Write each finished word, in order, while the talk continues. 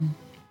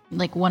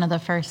like one of the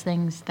first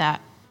things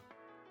that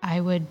I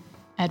would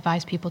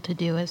advise people to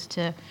do is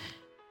to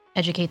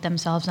educate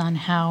themselves on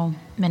how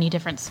many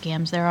different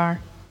scams there are.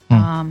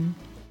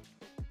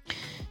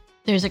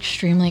 There's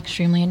extremely,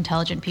 extremely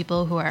intelligent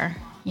people who are,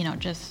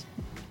 just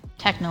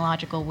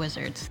technological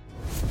wizards.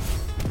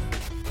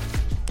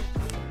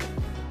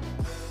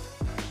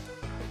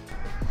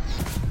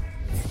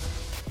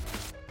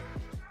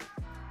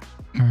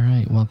 All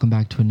right, welcome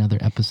back to another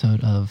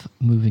episode of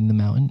Moving the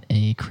Mountain,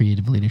 a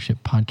creative leadership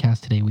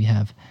podcast. Today we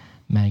have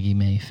Maggie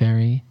May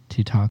Ferri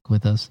to talk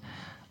with us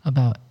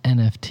about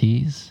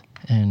NFTs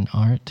and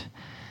art.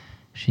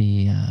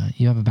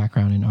 You have a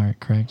background in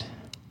art, correct?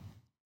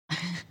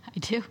 I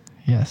do.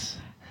 Yes.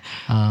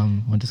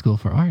 Went to school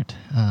for art.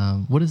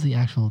 What is the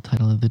actual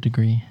title of the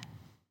degree?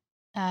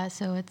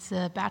 So it's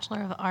a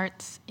Bachelor of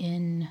Arts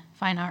in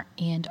Fine Art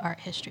and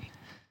Art History.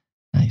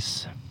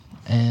 Nice.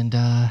 And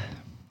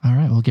all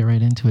right, we'll get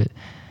right into it.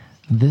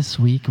 This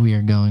week we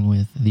are going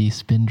with the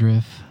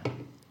Spindrift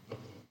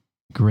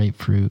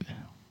grapefruit.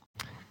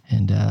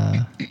 And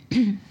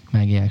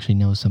Maggie actually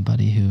knows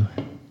somebody who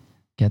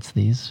gets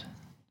these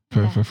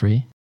for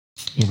free.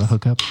 You have a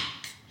hookup?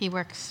 He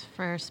works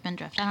for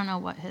Spindrift. I don't know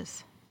what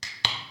his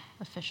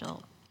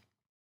official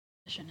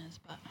position is,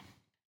 but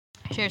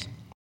cheers.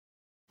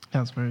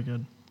 That's very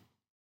good.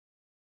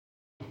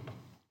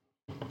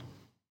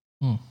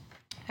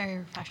 Very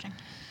refreshing.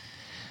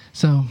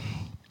 So,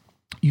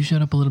 you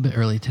showed up a little bit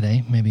early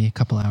today, maybe a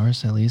couple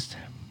hours at least,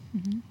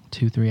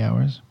 2-3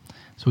 hours.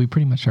 So we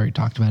pretty much already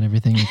talked about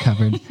everything. We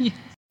covered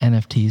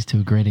NFTs to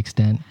a great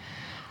extent.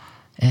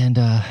 And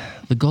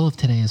the goal of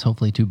today is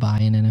hopefully to buy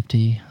an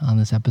NFT on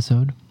this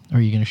episode. Or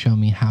are you going to show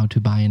me how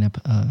to buy an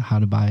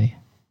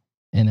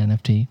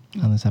NFT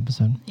on this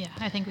episode? Yeah,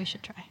 I think we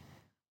should try.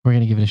 We're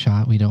going to give it a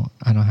shot. I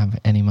don't have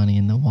any money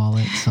in the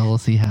wallet, so we'll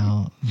see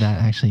how that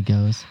actually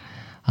goes.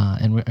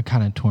 And we're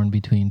kind of torn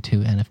between two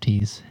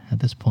NFTs at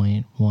this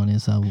point. One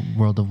is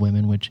World of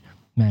Women, which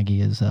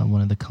Maggie is one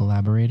of the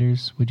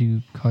collaborators. Would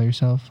you call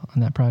yourself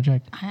on that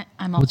project?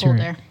 I'm a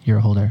holder. You're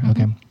a holder,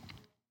 okay.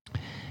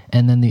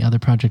 And then the other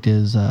project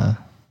is, what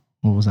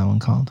was that one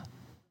called?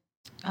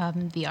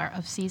 The Art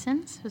of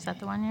Seasons. Was that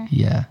the one you're?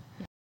 Yeah.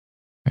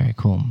 Very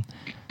cool.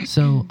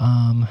 So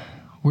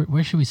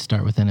where should we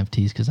start with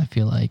NFTs? Because I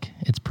feel like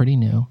it's pretty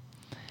new.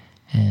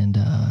 And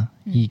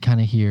you kind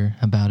of hear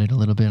about it a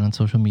little bit on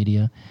social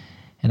media.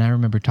 And I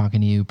remember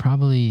talking to you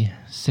probably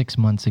 6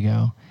 months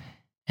ago,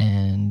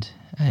 and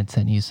I had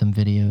sent you some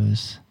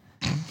videos.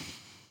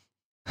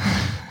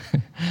 I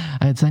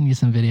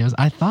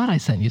thought I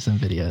sent you some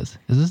videos.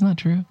 Is this not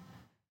true?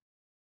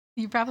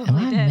 You probably did.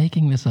 Am I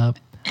making this up?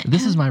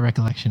 This is my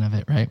recollection of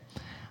it, right?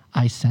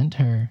 I sent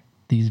her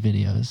these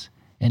videos,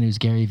 and it was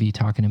Gary Vee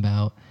talking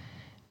about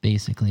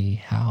basically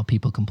how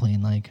people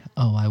complain like,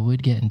 oh, I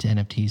would get into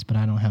NFTs, but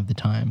I don't have the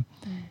time.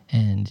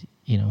 And,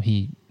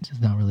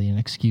 he's not really an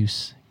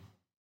excuse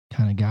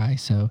kind of guy.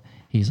 So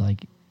he's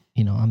like,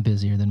 I'm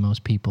busier than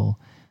most people.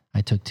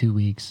 I took 2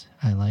 weeks.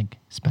 I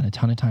spent a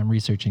ton of time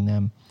researching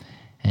them.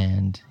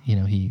 And,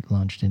 he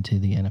launched into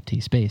the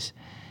NFT space.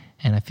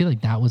 And I feel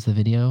like that was the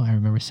video I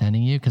remember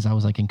sending you because I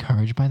was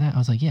encouraged by that. I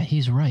was like, yeah,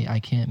 he's right. I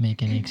can't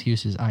make any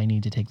excuses. I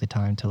need to take the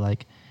time to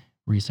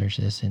research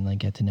this and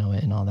get to know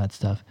it and all that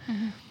stuff.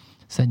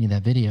 Send you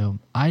that video.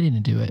 I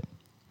didn't do it,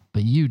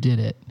 but you did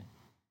it.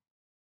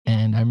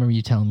 And I remember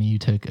you telling me you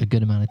took a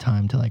good amount of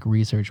time to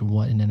research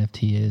what an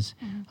NFT is.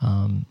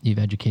 You've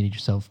educated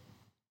yourself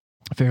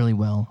fairly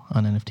well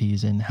on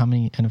NFTs. And how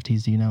many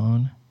NFTs do you now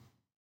own?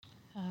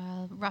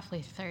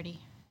 Roughly 30.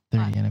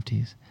 30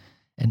 NFTs.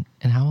 And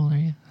how old are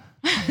you?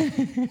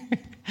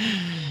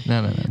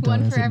 No.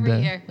 One for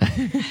every year.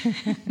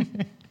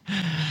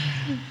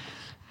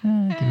 Give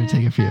or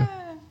take a few.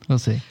 We'll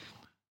see.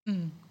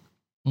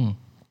 Well,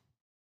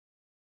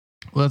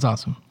 that's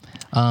awesome.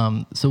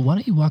 So why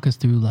don't you walk us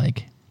through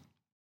that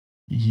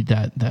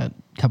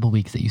couple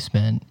weeks that you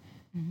spent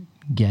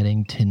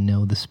getting to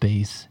know the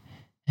space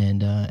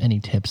and any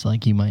tips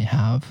you might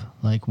have?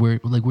 Where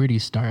do you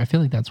start? I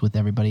feel like that's with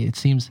everybody. It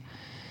seems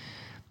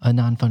a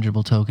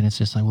non-fungible token. It's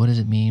just what does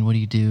it mean? What do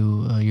you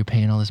do? You're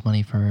paying all this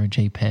money for a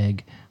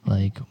JPEG.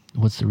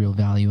 What's the real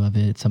value of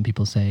it? Some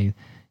people say,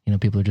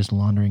 people are just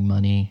laundering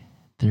money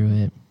through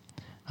it.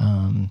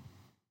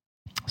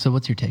 So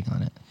what's your take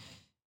on it?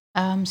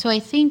 So I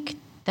think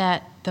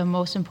that the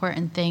most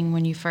important thing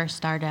when you first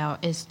start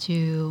out is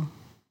to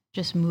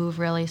just move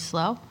really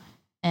slow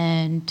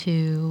and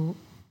to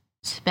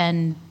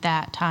spend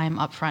that time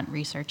upfront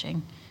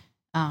researching.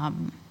 I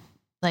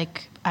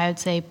would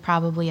say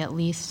probably at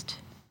least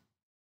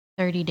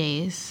 30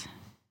 days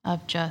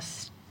of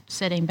just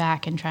sitting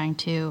back and trying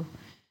to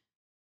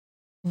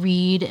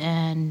read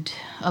and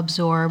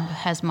absorb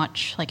as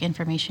much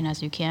information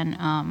as you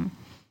can.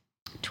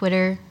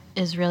 Twitter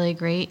is really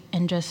great,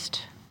 and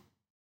just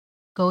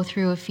go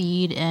through a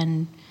feed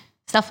and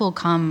stuff will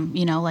come,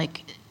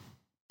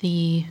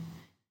 the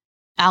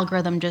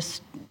algorithm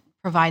just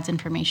provides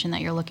information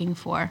that you're looking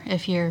for.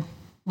 If you're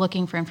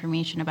looking for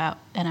information about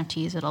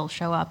NFTs, it'll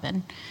show up.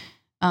 And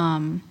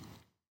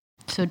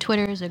So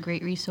Twitter is a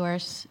great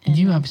resource. And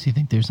you obviously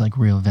think there's like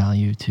real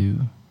value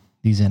to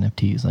these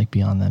NFTs, like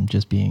beyond them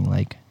just being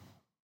like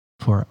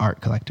for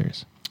art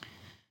collectors.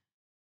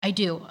 I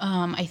do.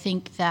 I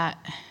think that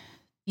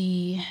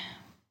the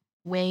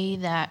way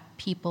that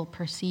people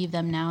perceive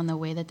them now and the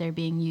way that they're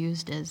being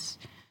used is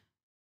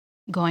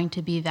going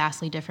to be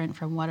vastly different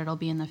from what it'll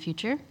be in the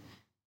future,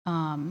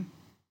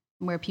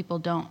 where people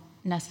don't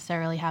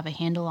necessarily have a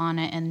handle on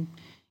it, and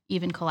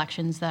even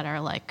collections that are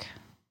like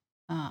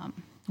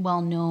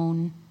well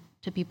known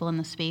to people in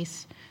the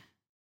space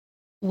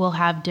will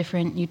have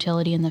different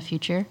utility in the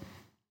future.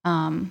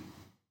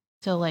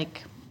 So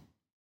like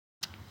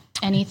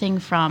anything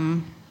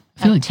from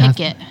a like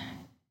ticket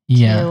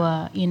yeah. to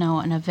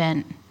an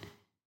event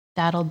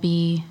that'll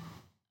be,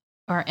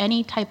 or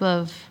any type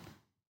of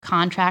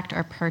contract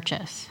or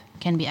purchase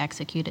can be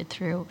executed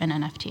through an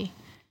NFT.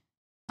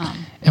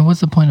 And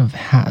what's the point of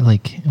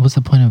what's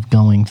the point of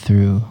going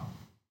through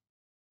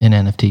an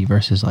NFT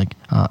versus like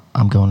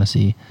I'm going to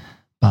see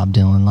Bob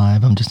Dylan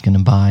live, I'm just going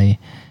to buy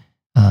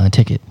a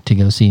ticket to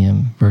go see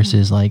him,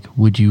 versus like,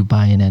 would you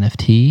buy an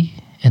NFT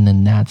and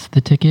then that's the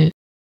ticket?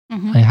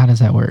 Mm-hmm. Like, how does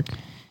that work?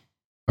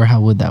 Or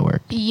how would that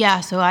work? Yeah,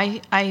 so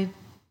I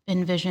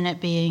envision it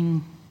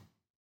being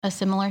a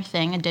similar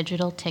thing, a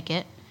digital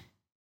ticket,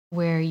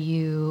 where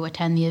you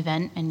attend the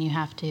event and you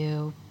have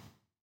to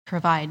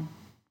provide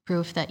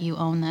proof that you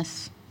own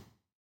this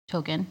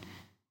token,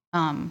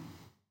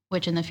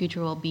 which in the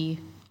future will be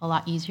a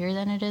lot easier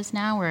than it is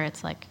now, where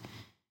it's like,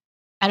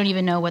 I don't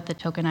even know what the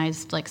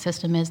tokenized like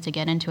system is to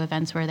get into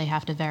events where they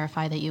have to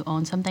verify that you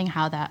own something,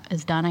 how that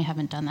is done. I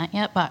haven't done that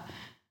yet, but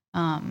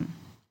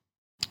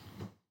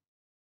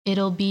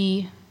it'll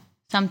be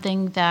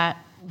something that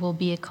will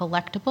be a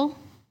collectible.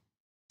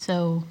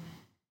 So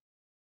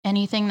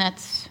anything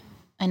that's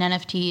an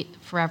NFT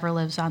forever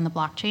lives on the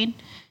blockchain.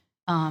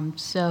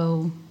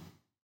 So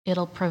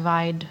it'll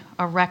provide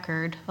a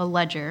record, a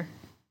ledger.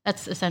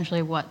 That's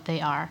essentially what they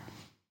are.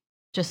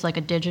 Just like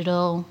a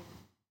digital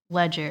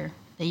ledger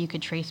that you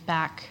could trace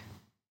back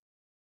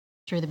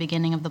through the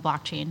beginning of the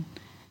blockchain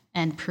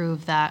and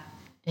prove that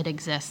it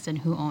exists and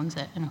who owns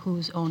it and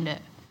who's owned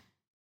it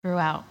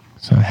throughout.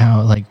 So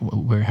how it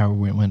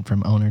went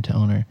from owner to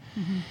owner.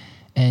 Mm-hmm.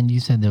 And you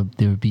said that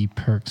there would be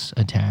perks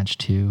attached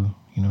to,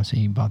 say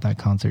you bought that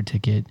concert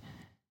ticket.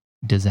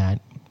 Does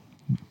that,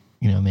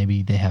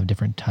 maybe they have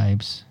different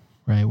types,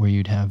 right? Where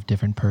you'd have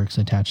different perks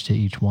attached to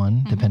each one,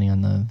 mm-hmm. depending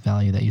on the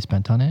value that you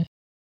spent on it?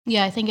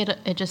 Yeah, I think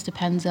it just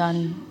depends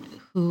on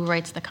who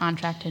writes the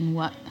contract and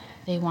what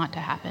they want to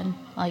happen,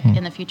 like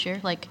in the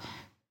future. Like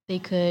they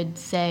could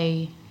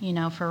say,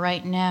 for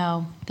right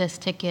now, this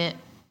ticket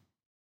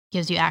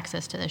gives you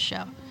access to this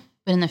show.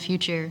 But in the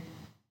future,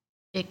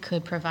 it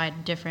could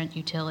provide different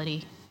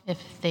utility if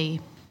they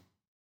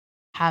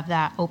have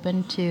that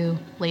open to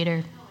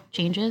later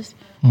changes.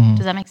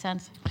 Does that make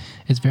sense?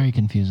 It's very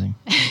confusing.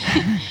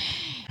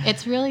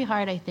 It's really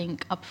hard, I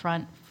think,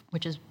 upfront,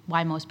 which is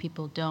why most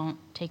people don't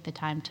take the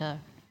time to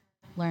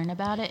learn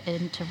about it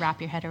and to wrap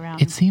your head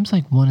around. It seems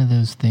like one of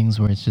those things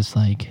where it's just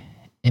like,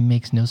 it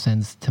makes no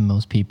sense to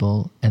most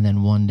people, and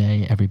then one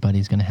day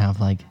everybody's going to have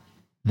like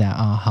that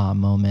aha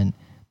moment.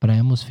 But I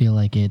almost feel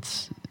like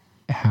it's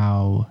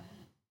how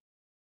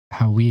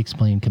we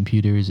explain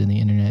computers and the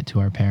internet to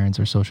our parents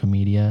or social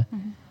media.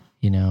 Mm-hmm.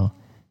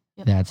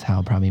 Yep. That's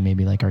how probably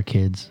maybe like our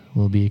kids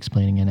will be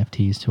explaining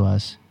NFTs to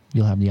us.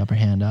 You'll have the upper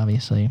hand,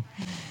 obviously.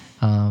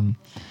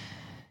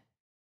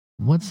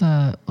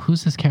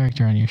 Who's this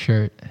character on your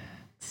shirt?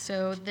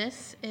 So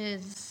this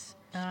is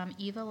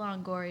Eva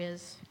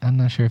Longoria's. I'm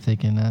not sure if they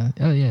can.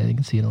 You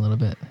can see it a little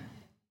bit.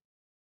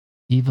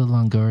 Eva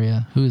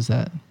Longoria. Who is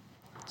that?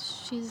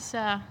 She's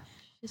a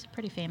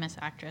pretty famous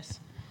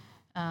actress.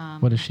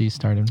 What has she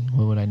started?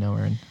 What would I know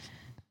her in?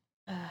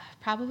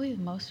 Probably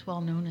the most well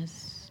known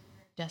is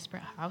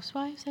Desperate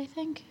Housewives, I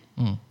think.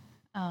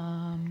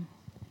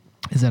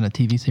 Is that a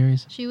TV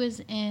series? She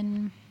was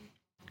in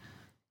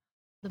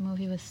the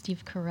movie with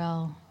Steve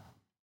Carell,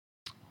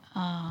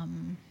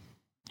 and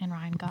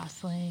Ryan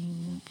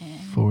Gosling. And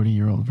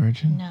 40-Year-Old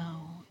Virgin?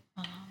 No.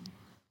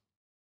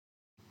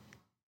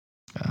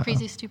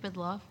 Crazy Stupid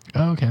Love.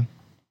 Oh, okay.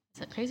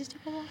 Is it Crazy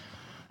Stupid Love?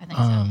 I think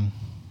so.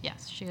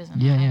 Yes, she was in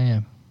that.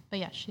 Yeah. But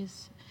yeah,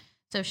 she's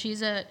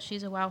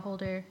a WoW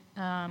holder.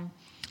 And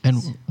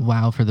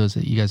WoW, for those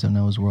that you guys don't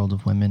know, is World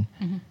of Women.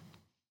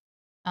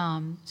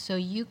 Mm-hmm. So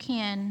you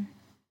can,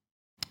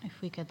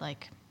 if we could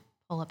like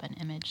pull up an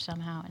image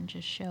somehow and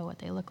just show what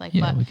they look like.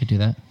 Yeah, we could do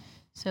that.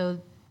 So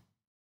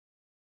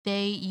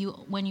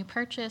when you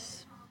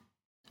purchase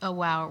a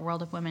WoW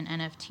World of Women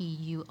NFT,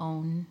 you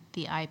own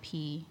the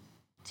IP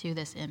to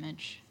this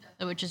image,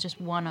 which is just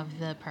one of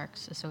the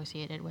perks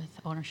associated with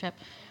ownership.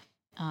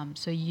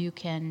 So you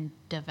can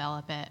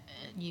develop it,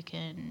 you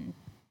can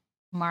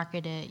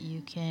market it,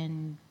 you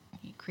can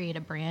create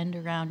a brand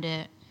around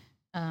it.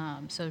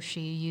 So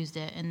she used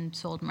it and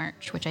sold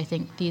merch, which I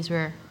think these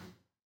were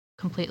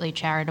completely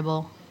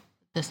charitable,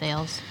 the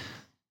sales.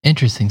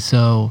 Interesting.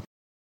 So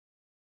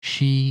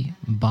she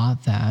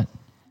bought that,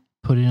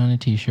 put it on a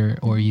t-shirt,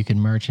 or you can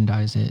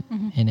merchandise it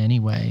in any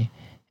way.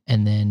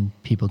 and then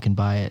people can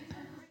buy it.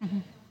 Mm-hmm.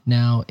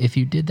 Now, if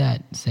you did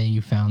that, say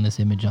you found this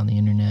image on the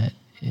internet,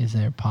 is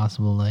there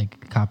possible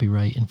like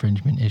copyright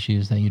infringement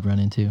issues that you'd run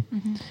into?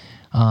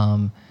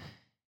 Mm-hmm.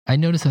 I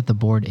noticed at the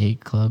Bored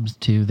Ape clubs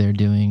too, they're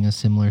doing a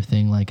similar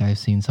thing. Like I've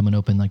seen someone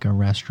open like a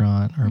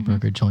restaurant or a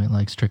burger joint,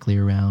 like strictly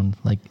around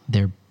like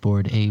their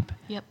Bored Ape.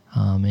 Yep.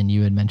 And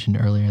you had mentioned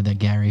earlier that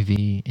Gary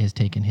Vee is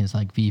taking his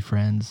like V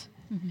Friends,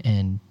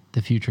 and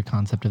the future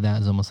concept of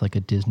that is almost like a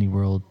Disney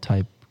World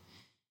type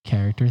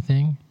character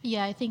thing.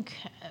 Yeah, I think,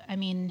 I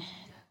mean,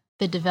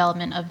 the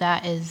development of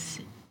that is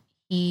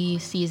he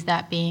sees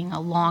that being a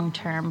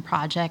long-term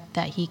project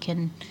that he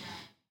can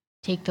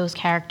take those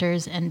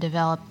characters and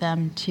develop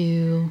them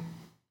to,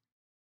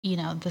 you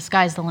know, the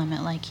sky's the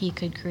limit. Like he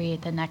could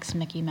create the next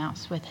Mickey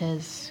Mouse with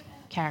his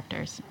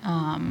characters.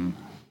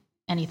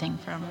 Anything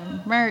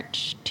from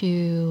merch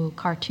to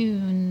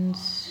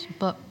cartoons,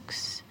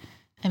 books.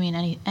 I mean,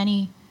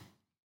 any.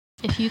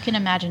 If you can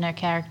imagine a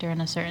character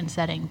in a certain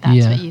setting,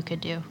 that's what you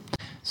could do.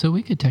 So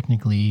we could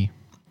technically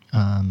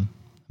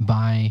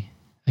buy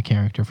a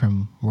character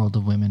from World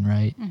of Women,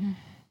 right?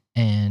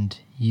 And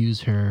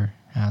use her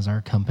as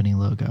our company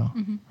logo,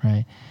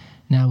 right?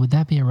 Now, would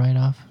that be a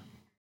write-off?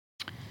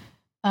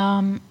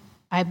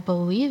 I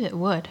believe it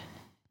would.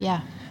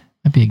 Yeah.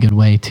 That'd be a good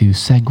way to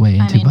segue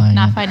into buying.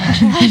 Not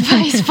financial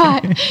advice,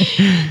 but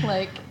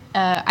like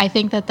I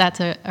think that that's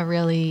a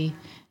really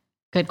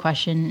good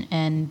question,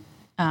 and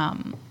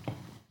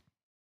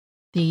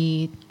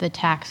the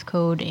tax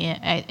code,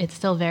 it's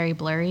still very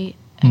blurry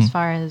as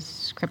far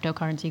as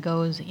cryptocurrency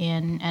goes,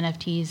 and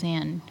NFTs,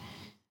 and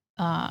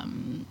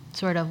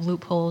sort of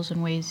loopholes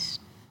and ways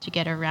to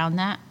get around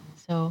that.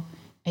 So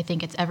I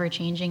think it's ever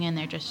changing, and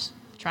they're just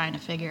trying to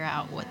figure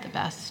out what the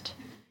best.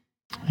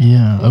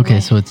 Yeah. Okay.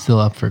 So it's still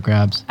up for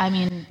grabs. I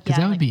mean, because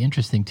that would be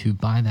interesting to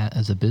buy that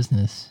as a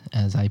business,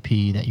 as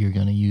IP that you're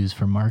going to use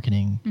for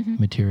marketing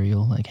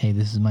material. Like, hey,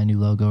 this is my new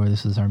logo, or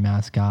this is our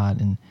mascot,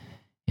 and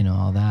you know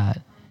all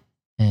that.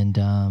 And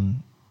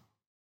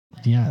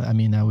yeah, I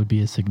mean that would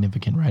be a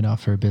significant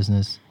write-off for a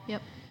business.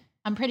 Yep,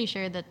 I'm pretty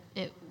sure that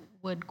it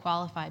would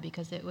qualify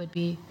because it would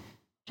be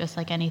just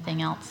like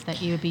anything else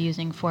that you would be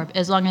using for,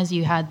 as long as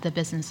you had the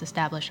business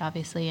established,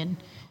 obviously, and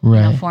you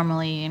know,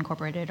 formally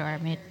incorporated or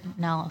made an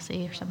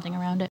LLC or something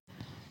around it.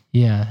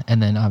 Yeah,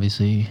 and then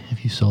obviously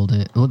if you sold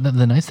it, well,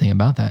 the nice thing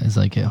about that is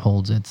like it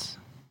holds its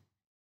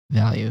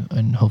value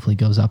and hopefully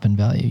goes up in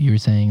value. You were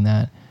saying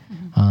that.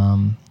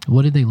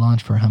 What did they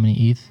launch for? How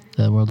many ETH?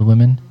 The World of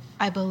Women?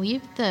 I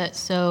believe that,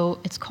 so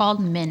it's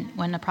called mint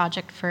when a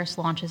project first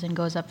launches and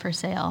goes up for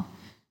sale.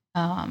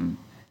 On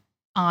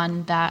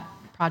that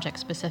project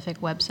specific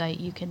website,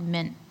 you can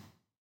mint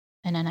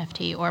an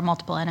NFT or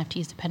multiple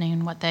NFTs depending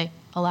on what they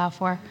allow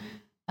for.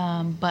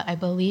 But I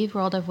believe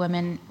World of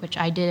Women, which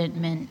I didn't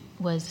mint,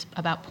 was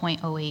about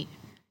 0.08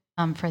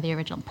 for the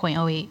original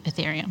 0.08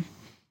 Ethereum.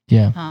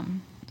 Yeah.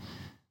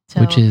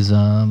 So which is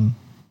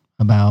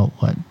about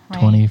what,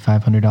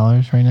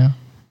 $2,500 right now?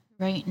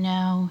 Right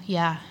now,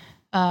 yeah.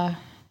 Yeah.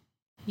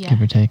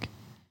 Give or take.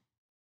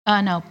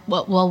 No.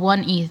 Well,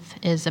 one ETH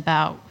is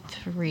about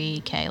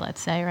 $3,000,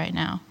 let's say, right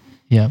now.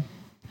 Yep.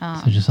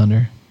 So just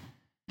under.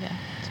 Yeah.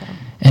 So.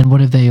 And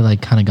what have they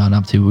like kind of gone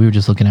up to? We were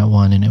just looking at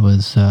one, and it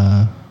was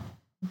what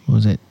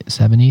was it,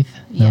 7 ETH?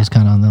 That was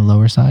kind of on the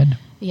lower side.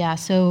 Yeah.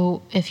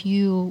 So if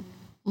you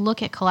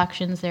look at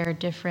collections, there are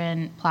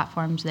different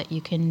platforms that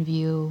you can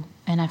view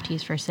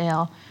NFTs for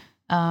sale.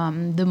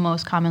 The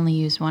most commonly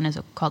used one is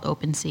called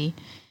OpenSea,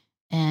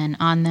 and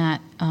on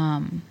that,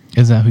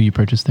 is that who you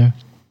purchased there?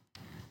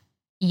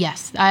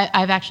 Yes,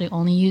 I've actually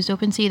only used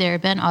OpenSea. There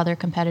have been other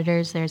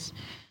competitors. There's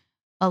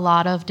a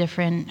lot of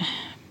different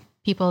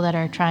people that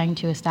are trying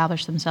to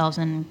establish themselves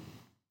and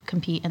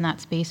compete in that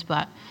space,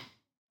 but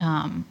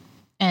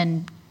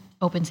and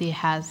OpenSea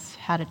has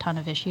had a ton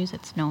of issues.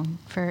 It's known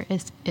for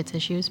its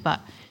issues,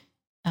 but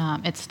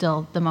it's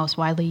still the most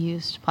widely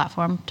used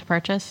platform to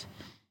purchase.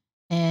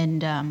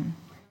 And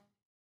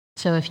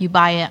so if you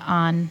buy it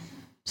on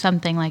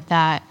something like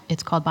that,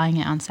 it's called buying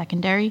it on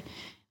secondary.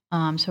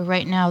 So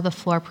right now the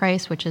floor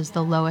price, which is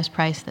the lowest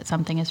price that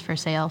something is for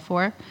sale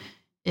for,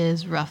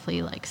 is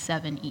roughly like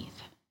 7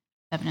 ETH,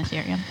 7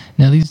 Ethereum.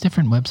 Now these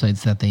different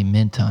websites that they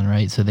mint on,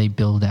 right? So they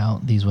build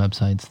out these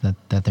websites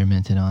that they're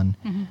minted on,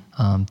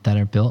 that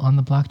are built on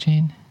the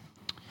blockchain.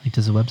 Like,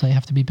 does the website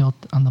have to be built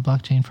on the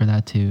blockchain for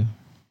that to?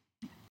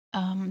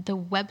 The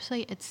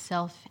website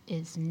itself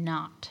is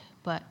not,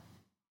 but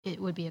it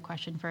would be a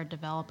question for a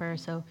developer.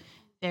 So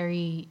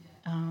very,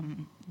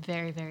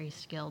 very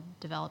skilled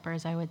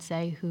developers, I would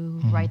say, who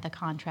write the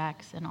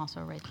contracts and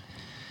also write.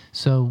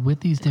 So with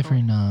these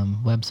different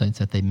websites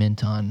that they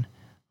mint on,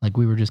 like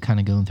we were just kind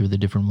of going through the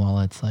different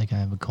wallets. Like I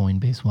have a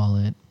Coinbase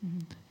wallet.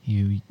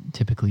 You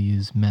typically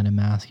use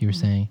MetaMask, you were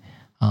saying.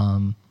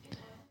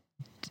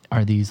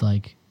 Are these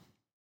like,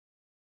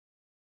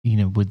 you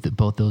know, would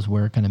both those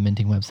work on a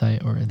minting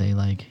website, or are they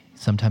like,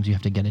 sometimes you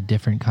have to get a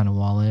different kind of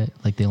wallet?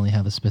 Like they only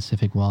have a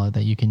specific wallet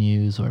that you can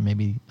use, or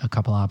maybe a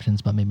couple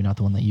options, but maybe not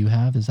the one that you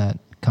have. Is that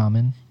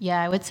common?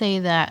 Yeah, I would say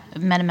that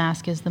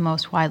MetaMask is the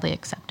most widely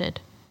accepted.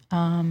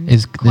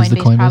 Is the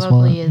Coinbase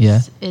probably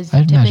wallet? is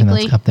I'd imagine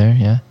typically, that's up there.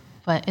 Yeah.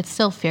 but it's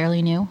still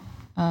fairly new.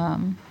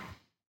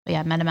 But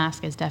yeah,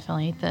 MetaMask is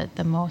definitely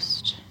the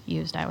most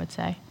used, I would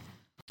say.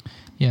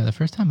 Yeah, the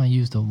first time I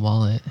used a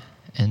wallet,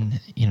 and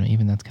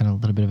even that's kind of a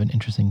little bit of an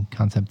interesting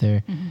concept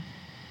there. Mm-hmm.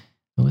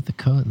 But with the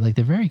code, like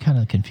they're very kind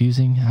of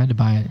confusing. I had to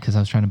buy it because I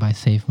was trying to buy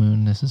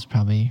SafeMoon. This is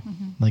probably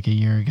like a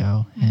year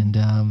ago, and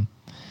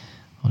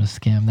what a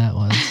scam that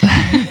was.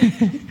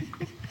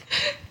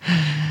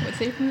 What's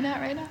SafeMoon at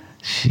right now?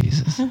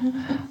 Jesus.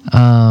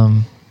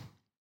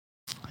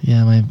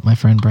 Yeah, my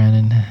friend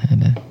Brandon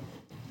had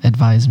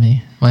advised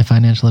me. My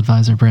financial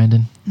advisor,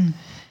 Brandon.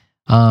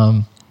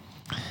 Where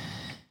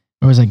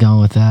was I going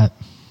with that?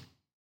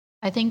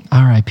 I think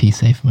R.I.P.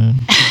 SafeMoon.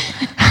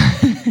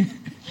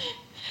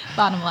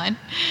 bottom line.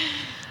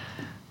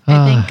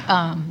 I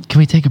think can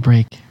we take a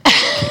break?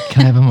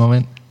 Can I have a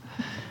moment?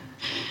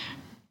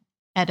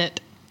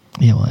 Edit.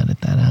 Yeah, we'll edit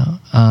that out.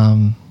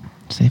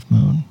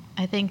 SafeMoon.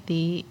 I think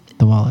the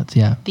wallets,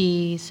 yeah.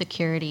 The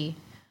security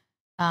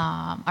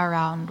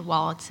around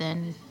wallets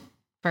and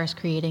first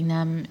creating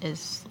them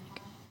is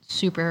like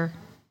super,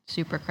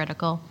 super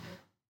critical.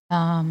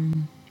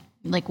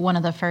 Like one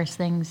of the first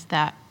things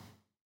that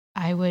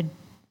I would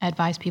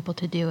advise people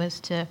to do is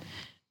to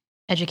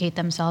educate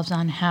themselves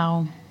on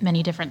how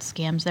many different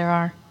scams there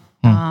are.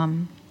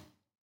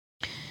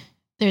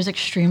 There's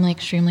extremely,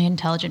 extremely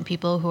intelligent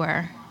people who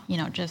are,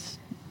 just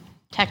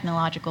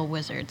technological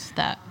wizards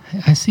that...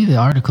 I see the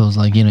articles,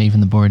 like, even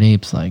the Bored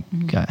Apes, like,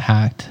 got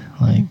hacked.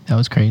 Like, that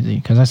was crazy.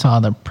 Because I saw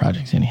other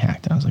projects getting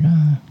hacked, and I was like,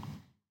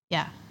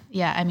 Yeah.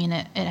 Yeah, I mean,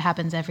 it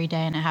happens every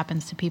day, and it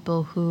happens to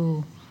people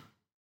who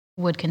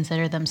would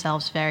consider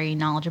themselves very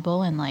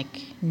knowledgeable and,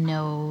 like,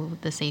 know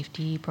the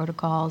safety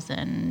protocols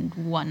and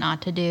what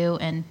not to do.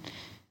 And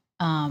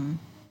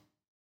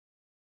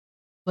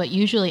what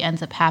usually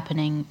ends up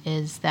happening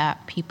is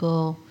that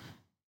people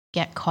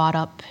get caught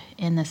up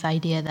in this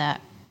idea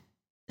that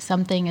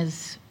something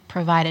is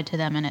provided to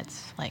them and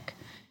it's like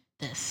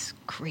this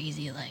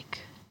crazy, like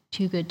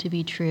too good to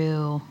be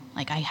true.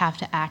 Like I have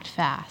to act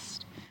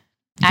fast.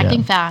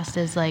 Acting fast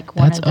is like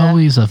one that's of the...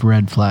 always a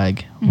red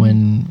flag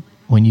when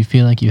you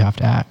feel like you have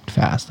to act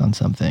fast on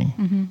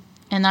something.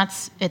 And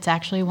it's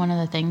actually one of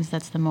the things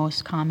that's the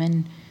most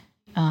common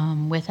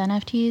with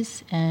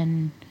NFTs,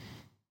 and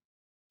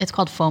it's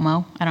called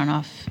FOMO. I don't know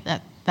if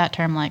that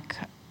term like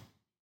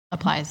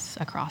applies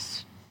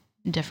across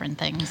different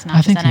things, not I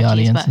just think NFTs, the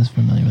audience but is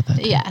familiar with that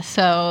too. yeah.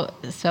 So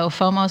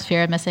FOMO is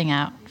fear of missing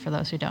out, for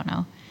those who don't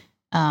know.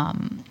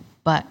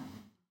 But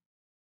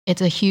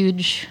it's a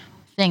huge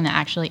thing that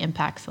actually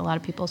impacts a lot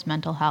of people's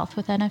mental health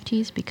with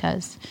NFTs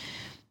because...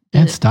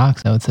 And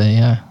stocks, I would say,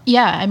 yeah.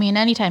 Yeah, I mean,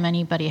 anytime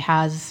anybody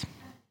has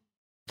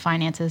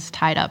finances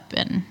tied up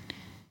in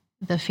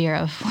the fear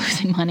of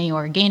losing money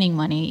or gaining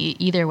money,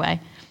 either way.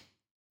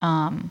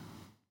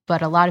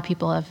 But a lot of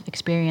people have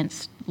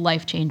experienced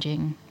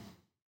life-changing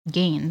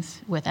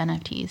gains with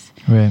NFTs.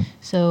 Right.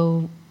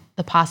 So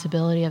the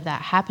possibility of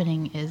that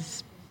happening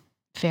is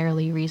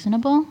fairly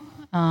reasonable.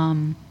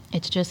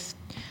 It's just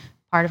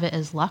part of it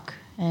is luck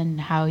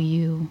and how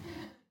you,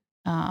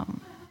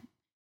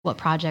 what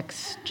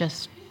projects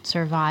just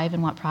survive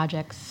and what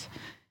projects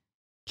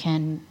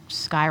can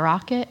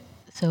skyrocket.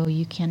 So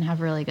you can have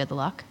really good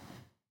luck.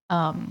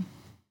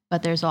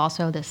 But there's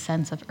also this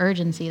sense of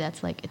urgency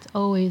that's like, it's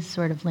always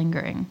sort of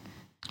lingering.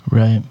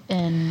 Right.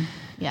 And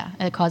yeah,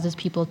 it causes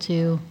people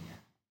to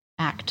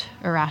act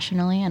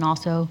irrationally, and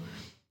also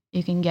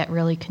you can get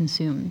really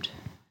consumed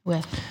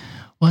with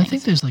Well, things. I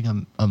think there's like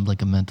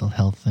a mental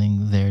health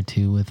thing there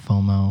too with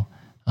FOMO,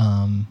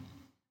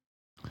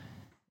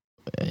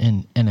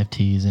 and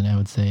NFTs, and I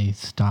would say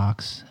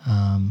stocks,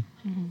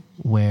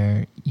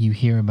 where you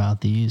hear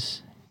about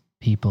these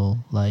people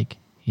like,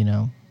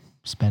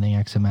 spending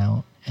X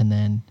amount and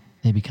then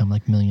they become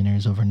like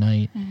millionaires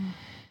overnight.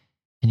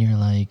 And you're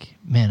like,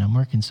 man, I'm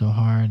working so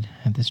hard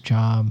at this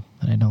job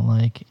that I don't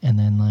like. And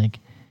then like,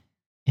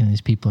 these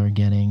people are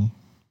getting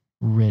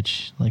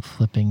rich, like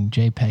flipping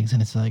JPEGs.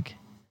 And it's like,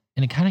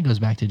 and it kind of goes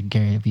back to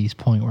Gary Vee's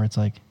point where it's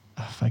like,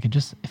 if I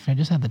just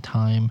had the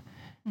time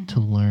to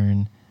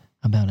learn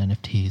about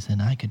NFTs, then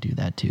I could do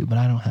that too. But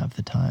I don't have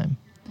the time.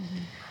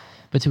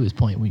 But to his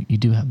point, you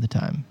do have the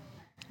time.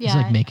 Yeah, it's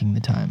like making the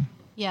time.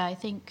 Yeah, I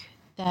think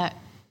that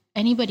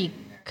anybody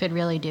could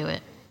really do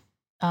it.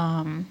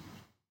 And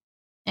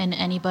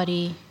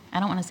anybody, I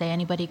don't want to say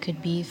anybody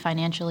could be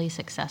financially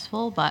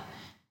successful, but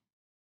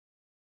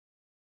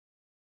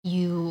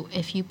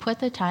if you put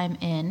the time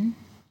in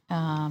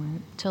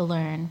to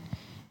learn,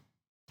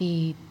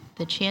 the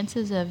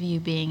chances of you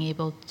being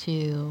able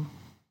to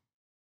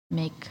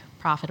make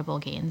profitable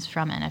gains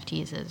from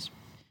NFTs is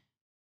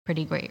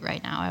pretty great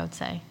right now, I would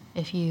say.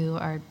 If you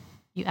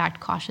act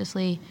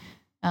cautiously,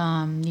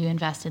 you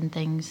invest in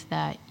things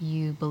that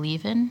you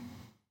believe in.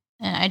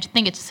 And I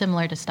think it's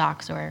similar to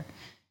stocks, or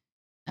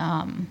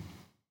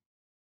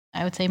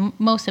I would say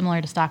most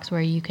similar to stocks,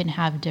 where you can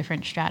have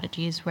different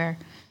strategies where,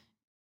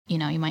 you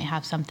might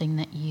have something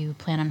that you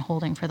plan on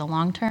holding for the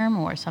long term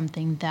or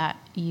something that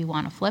you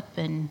want to flip,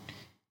 and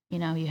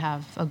you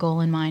have a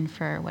goal in mind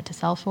for what to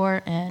sell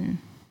for, and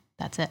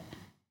that's it.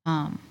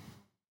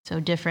 So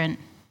different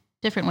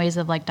ways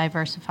of like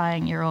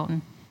diversifying your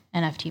own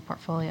NFT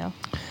portfolio.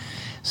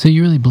 So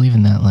you really believe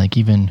in that? Like,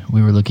 even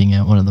we were looking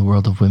at one of the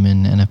World of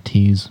Women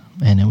NFTs,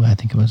 and I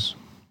think it was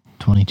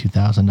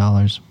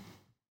 $22,000.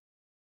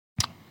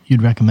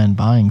 You'd recommend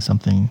buying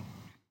something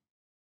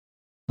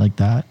like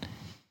that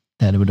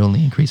it would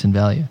only increase in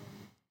value?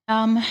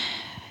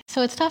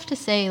 So it's tough to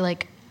say.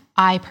 Like,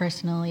 I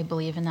personally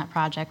believe in that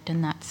project,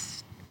 and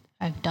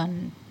I've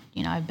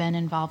been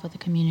involved with the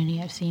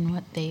community. I've seen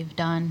what they've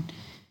done.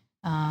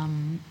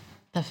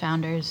 The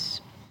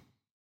founders,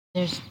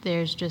 there's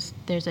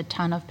a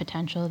ton of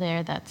potential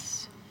there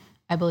that's,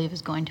 I believe,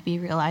 is going to be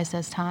realized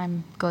as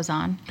time goes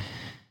on.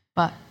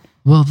 But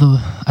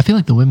I feel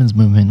like the women's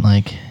movement,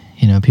 like,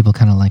 people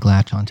kind of like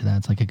latch onto that.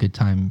 It's like a good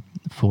time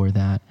for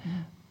that.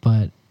 Mm-hmm.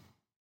 But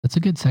that's a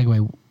good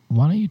segue.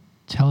 Why don't you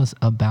tell us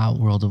about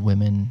World of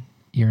Women,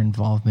 your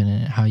involvement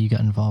in it, how you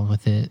got involved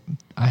with it?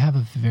 I have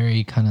a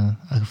very kind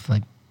of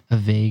like a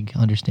vague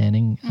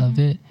understanding mm-hmm. of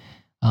it.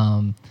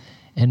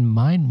 And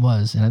mine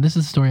was, and this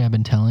is a story I've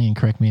been telling, and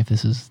correct me if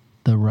this is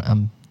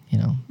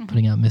mm-hmm.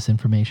 putting out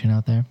misinformation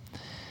out there.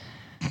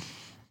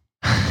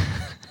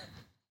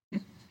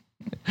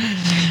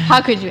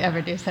 How could you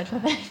ever do such a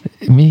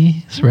thing?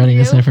 Me spreading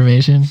this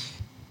information?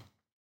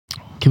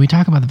 Can we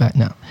talk about the fact?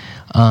 No.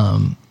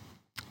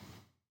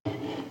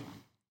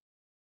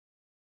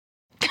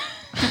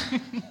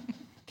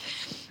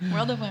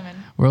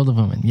 World of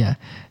Women, yeah.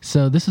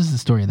 So this is the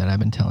story that I've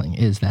been telling,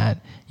 is that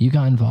you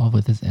got involved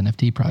with this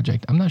NFT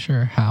project. I'm not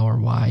sure how or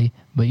why,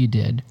 but you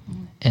did.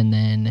 Mm-hmm. And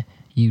then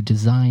you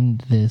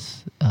designed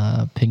this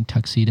pink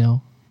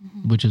tuxedo,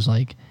 mm-hmm. which is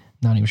like,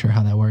 not even sure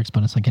how that works,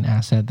 but it's like an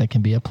asset that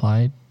can be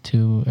applied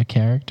to a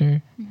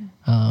character.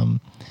 Mm-hmm.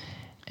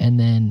 And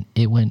then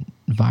it went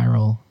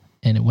viral,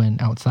 and it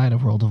went outside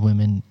of World of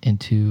Women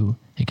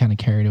it kind of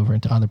carried over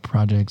into other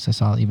projects. I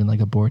saw even like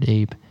a Bored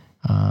Ape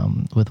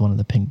with one of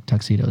the pink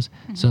tuxedos.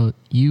 Mm-hmm. So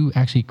you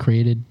actually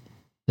created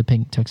the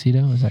pink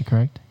tuxedo, is that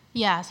correct?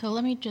 Yeah, so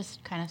let me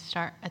just kind of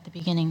start at the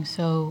beginning.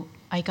 So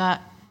I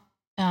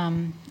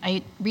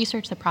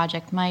researched the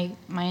project. My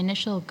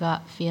initial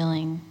gut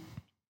feeling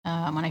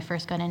when I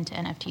first got into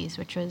NFTs,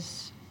 which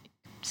was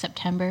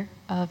September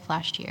of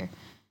last year,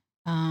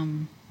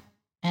 and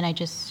I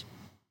just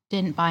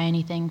didn't buy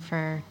anything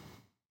for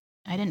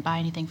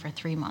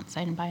 3 months.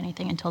 I didn't buy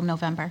anything until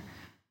November.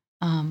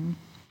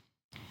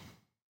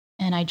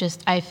 And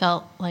I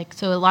felt like,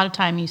 so a lot of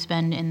time you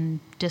spend in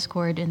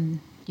Discord, and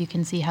you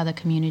can see how the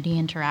community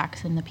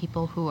interacts and the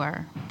people who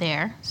are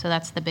there. So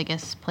that's the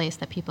biggest place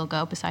that people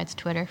go besides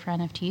Twitter for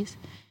NFTs.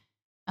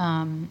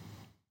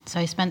 So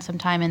I spent some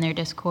time in their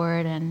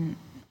Discord, and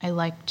I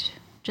liked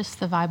just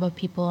the vibe of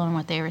people and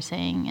what they were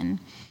saying and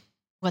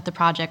what the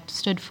project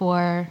stood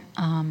for.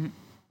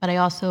 But I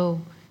also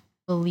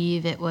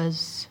believe it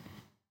was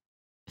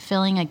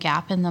filling a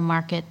gap in the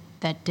market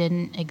that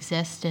didn't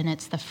exist, and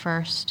it's the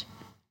first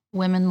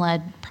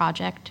women-led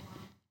project,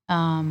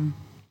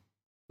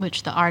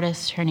 which the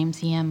artist, her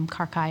name's E.M.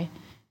 Karkai,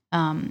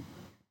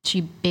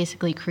 she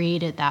basically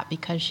created that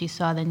because she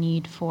saw the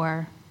need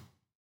for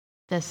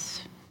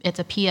this. It's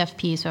a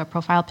PFP, so a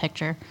profile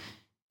picture,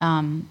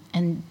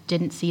 and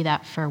didn't see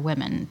that for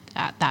women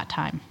at that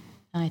time.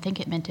 And I think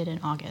it minted in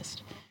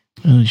August.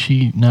 Is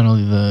she not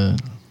only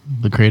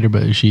the creator,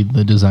 but is she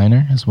the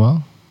designer as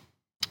well?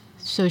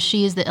 So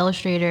she is the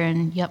illustrator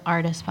and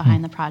artist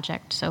behind the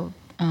project. So,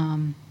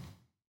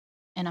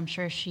 and I'm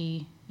sure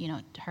she,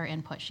 her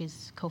input,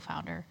 she's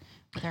co-founder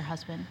with her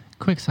husband.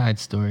 Quick side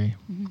story.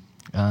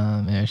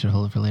 Mm-hmm. Maybe I should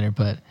hold it for later,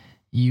 but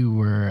you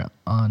were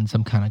on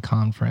some kind of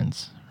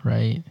conference,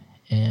 right?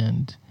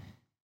 And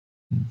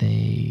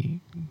they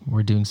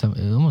were doing it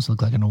almost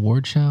looked like an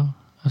award show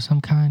of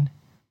some kind.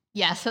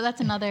 Yeah, so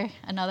that's another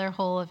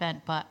whole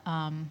event. But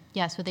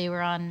so they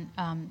were on,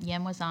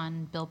 Yem was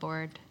on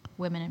Billboard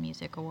Women in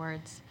Music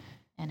Awards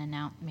and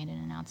made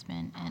an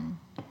announcement and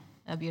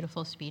a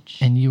beautiful speech.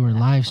 And you were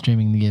live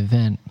streaming the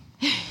event.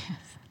 Yes.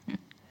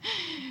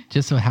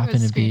 Just so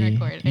happened to be,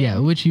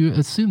 which you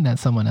assume that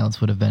someone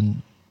else would have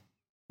been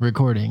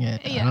recording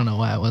it. Yeah. I don't know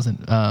why it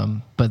wasn't,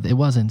 but it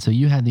wasn't. So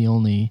you had the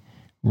only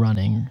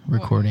running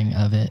recording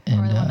of it.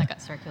 And, or the one that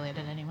got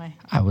circulated anyway.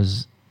 I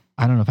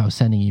don't know if I was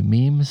sending you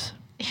memes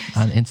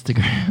on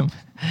Instagram,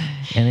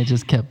 and it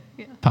just kept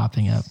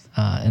popping up.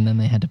 And then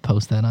they had to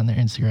post that on their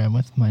Instagram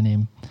with my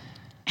name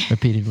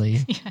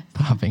repeatedly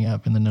popping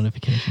up in the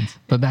notifications.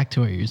 But back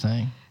to what you were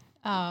saying.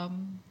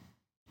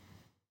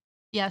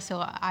 So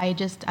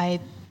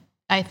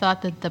I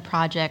thought that the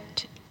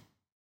project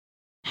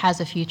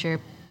has a future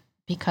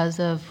because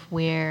of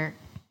where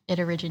it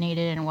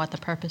originated and what the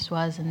purpose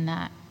was, and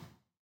that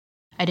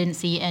I didn't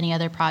see any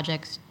other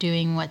projects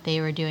doing what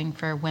they were doing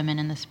for women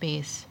in the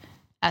space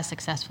as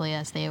successfully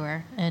as they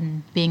were,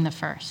 and being the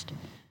first.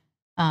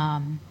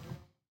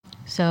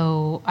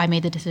 So I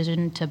made the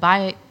decision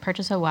to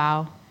purchase a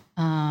WoW,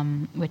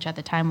 which at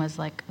the time was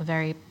like a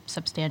very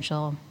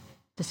substantial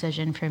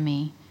decision for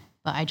me,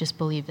 but I just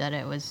believed that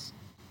it was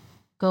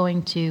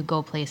going to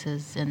go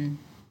places in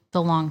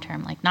the long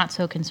term, like not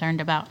so concerned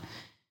about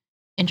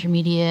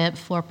intermediate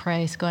floor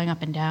price going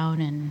up and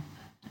down,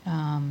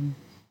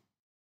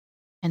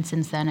 and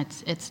since then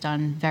it's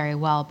done very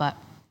well. But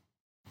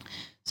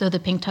so the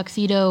pink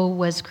tuxedo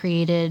was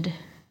created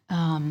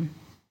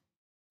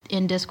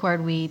in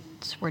Discord. We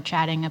were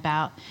chatting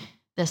about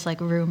this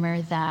like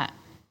rumor that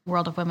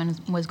World of Women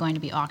was going to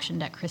be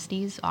auctioned at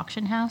Christie's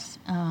auction house.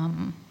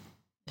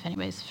 If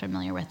anybody's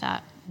familiar with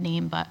that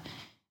name, but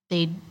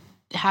they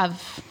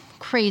have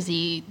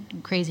crazy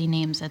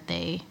names that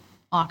they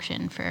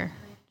auction for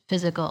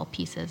physical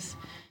pieces.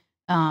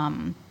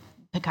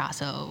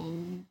 Picasso,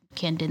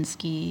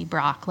 Kandinsky,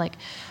 Braque, like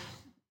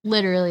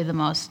literally the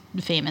most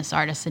famous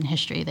artists in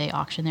history, they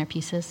auction their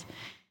pieces.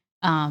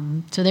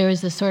 So there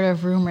was this sort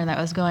of rumor that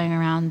was going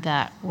around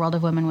that World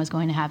of Women was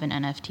going to have an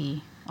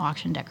NFT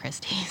auctioned at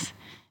Christie's.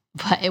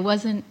 But it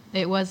wasn't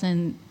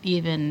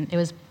even, it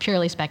was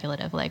purely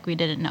speculative. Like, we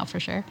didn't know for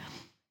sure.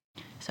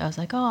 So I was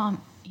like, oh,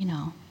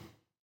 I'm,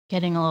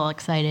 getting a little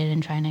excited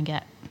and trying to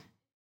get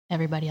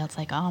everybody else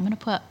like, oh, I'm going to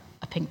put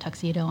a pink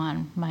tuxedo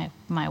on my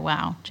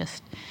wow.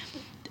 Just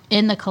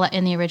in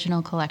the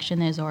original collection,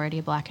 there's already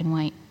a black and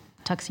white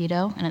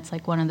tuxedo, and it's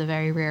like one of the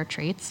very rare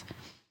traits.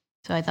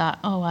 So I thought,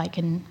 oh, I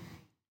can,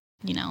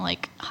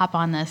 like hop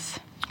on this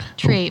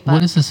trait.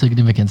 What is the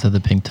significance of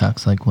the pink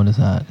tux? Like, what is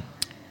that?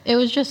 It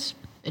was just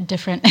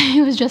different.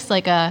 It was just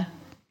like a,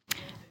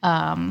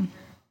 I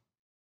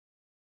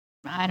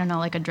don't know,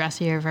 like a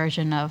dressier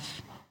version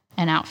of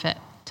an outfit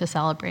to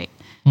celebrate.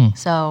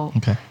 So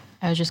okay.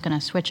 I was just going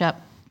to switch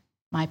up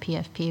my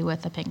PFP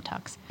with a pink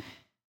tux.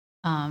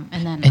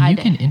 And then you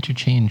can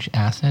interchange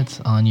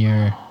assets on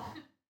your...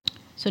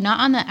 So not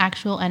on the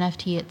actual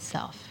NFT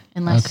itself,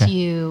 unless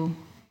you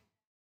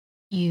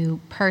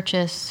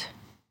purchase.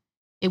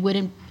 It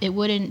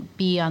wouldn't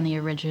be on the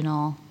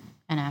original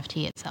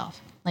NFT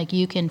itself. Like,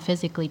 you can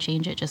physically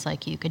change it just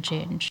like you could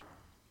change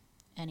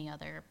any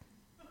other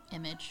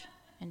image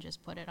and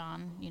just put it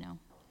on,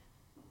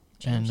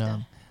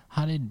 And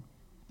how did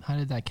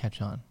that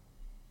catch on?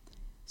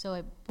 So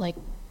I like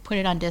put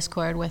it on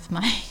Discord with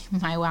my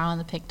wow on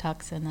the pink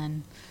tux, and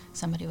then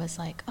somebody was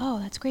like, "Oh,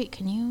 that's great.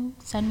 Can you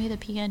send me the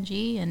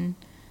PNG and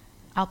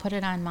I'll put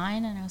it on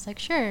mine?" And I was like,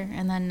 "Sure."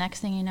 And then next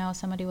thing you know,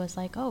 somebody was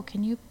like, "Oh,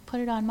 can you put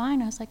it on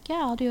mine?" I was like,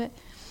 "Yeah, I'll do it."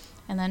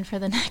 And then for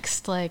the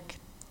next like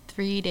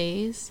 3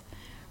 days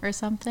or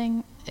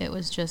something, I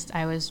was just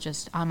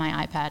on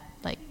my iPad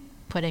like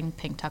putting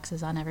pink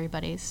tuxes on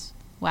everybody's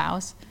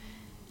wows.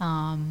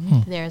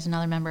 There's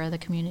another member of the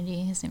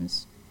community. His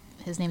name's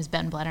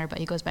Ben Blenner, but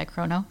he goes by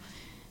Chrono.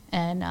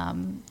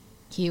 And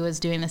he was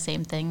doing the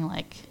same thing.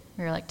 Like,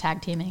 we were like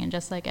tag teaming and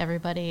just like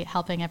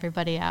helping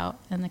everybody out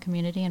in the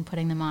community and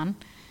putting them on.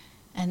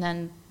 And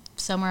then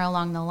somewhere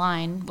along the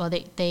line, well,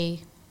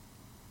 they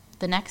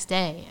the next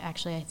day,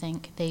 actually, I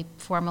think they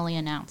formally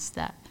announced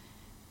that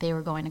they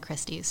were going to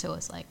Christie's. So it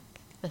was like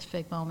this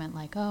big moment,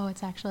 like, oh,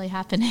 it's actually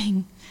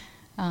happening.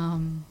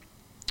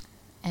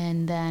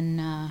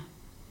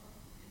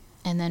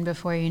 And then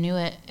before you knew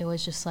it, it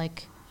was just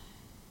like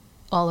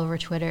all over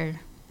Twitter,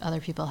 other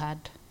people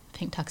had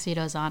pink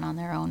tuxedos on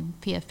their own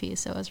PFPs,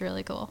 so it was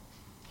really cool.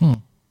 Yeah.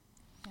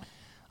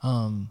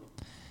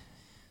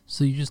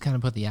 So you just kind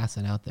of put the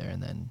asset out there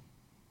and then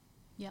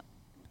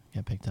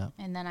get picked up.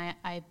 And then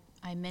I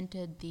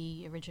minted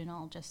the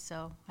original just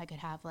so I could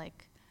have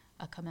like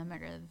a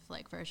commemorative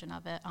like version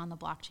of it on the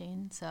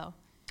blockchain. So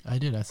I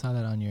did. I saw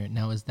that on your...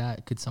 Now,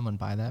 could someone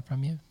buy that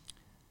from you?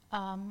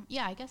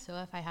 Yeah, I guess so,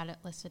 if I had it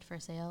listed for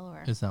sale.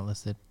 Or it's not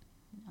listed?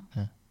 No.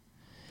 Yeah.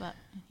 But,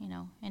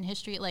 in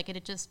history, like,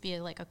 it'd just be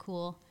like a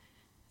cool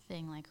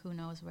thing. Like, who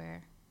knows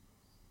where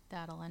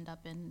that'll end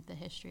up in the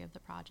history of the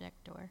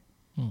project or...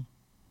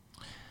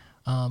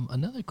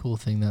 Another cool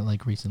thing that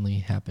like recently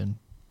happened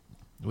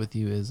with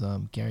you is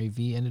Gary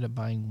V ended up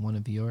buying one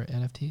of your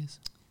NFTs.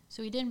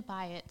 So he didn't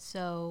buy it.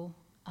 So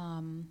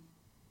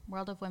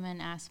World of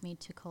Women asked me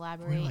to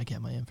collaborate. Where do I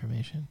get my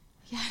information?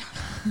 Yeah,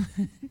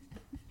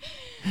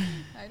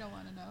 I don't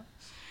want to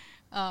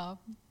know.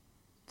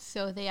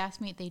 So they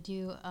asked me, they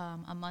do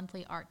a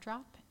monthly art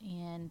drop,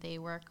 and they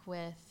work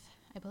with,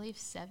 I believe,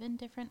 7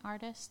 different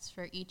artists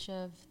for each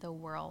of the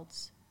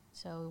worlds.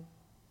 So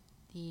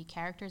the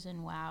characters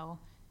in WoW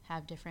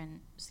have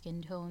different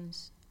skin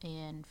tones,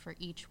 and for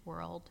each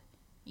world,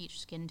 each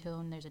skin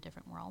tone, there's a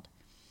different world.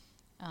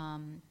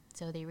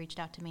 So they reached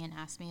out to me and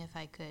asked me if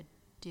I could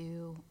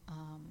do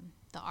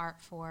the art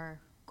for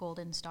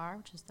Golden Star,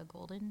 which is the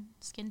golden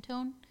skin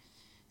tone.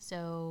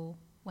 So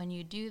when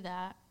you do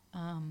that,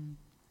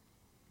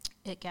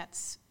 it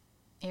gets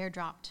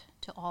airdropped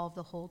to all of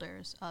the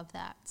holders of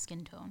that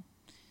skin tone.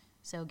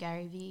 So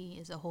Gary V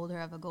is a holder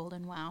of a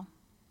golden WoW,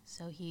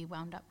 so he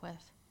wound up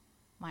with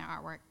my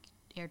artwork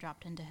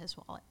airdropped into his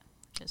wallet,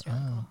 which is really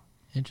cool.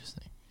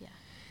 Interesting. Yeah.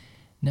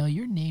 Now,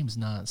 your name's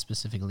not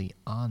specifically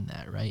on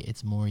that, right?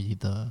 It's more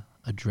the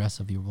address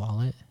of your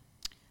wallet?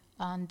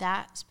 On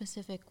that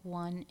specific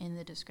one in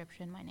the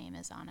description, my name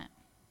is on it.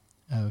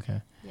 Oh,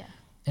 okay. Yeah.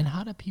 And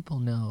how do people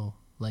know,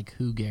 like,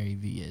 who Gary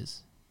V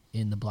is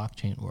in the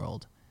blockchain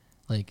world?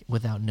 like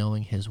without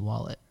knowing his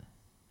wallet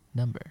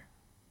number?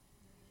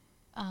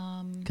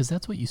 Because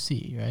that's what you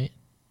see, right?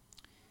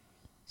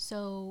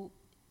 So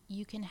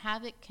you can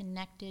have it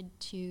connected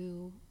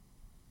to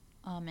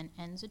an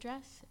ENS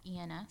address,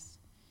 ENS,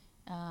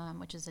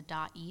 which is a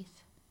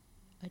 .eth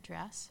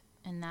address,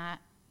 and that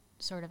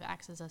sort of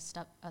acts as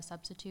a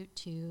substitute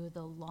to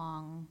the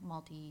long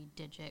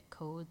multi-digit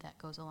code that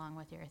goes along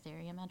with your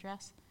Ethereum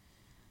address.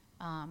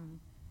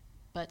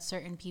 But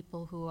certain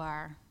people who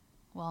are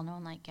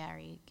well-known, like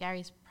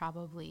Gary's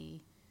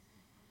probably,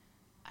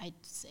 I'd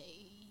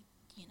say,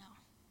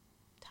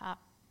 top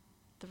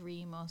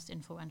 3 most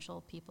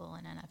influential people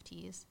in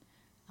NFTs.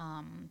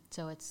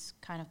 So it's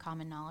kind of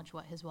common knowledge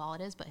what his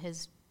wallet is, but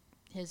his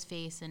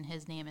face and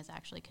his name is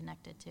actually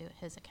connected to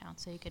his account,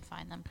 so you could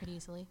find them pretty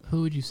easily.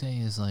 Who would you say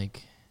is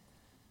like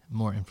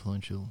more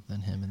influential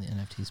than him in the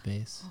NFT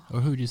space?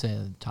 Or who would you say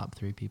are the top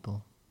 3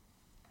 people?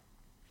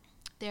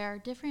 There are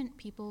different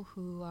people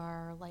who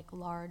are like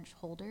large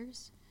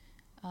holders,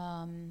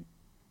 and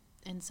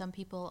some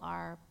people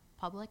are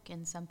public,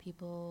 and some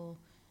people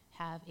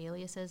have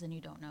aliases and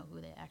you don't know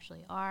who they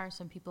actually are.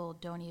 Some people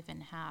don't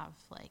even have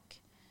like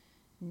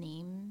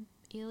name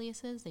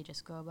aliases. They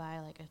just go by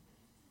like a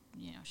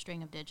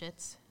string of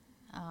digits.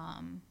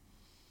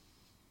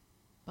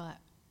 But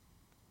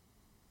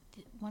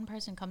one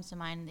person comes to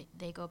mind.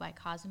 They go by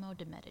Cosimo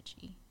de'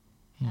 Medici.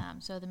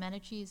 So the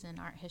Medicis in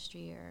art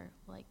history are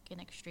like an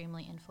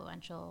extremely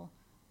influential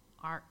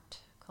art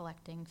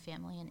collecting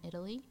family in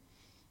Italy.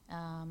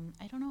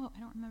 I don't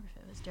remember if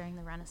it was during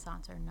the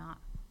Renaissance or not,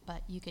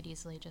 but you could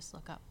easily just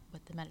look up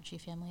what the Medici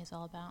family is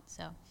all about.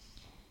 So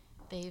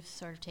they've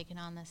sort of taken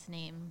on this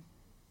name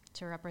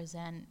to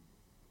represent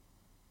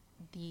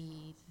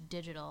the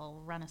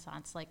digital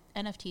renaissance. Like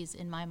NFTs,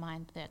 in my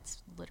mind,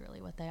 that's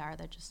literally what they are.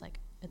 They're just like,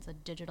 it's a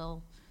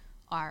digital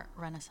art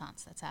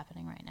renaissance that's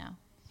happening right now.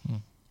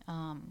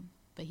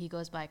 But he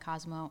goes by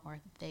Cosimo, or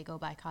they go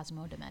by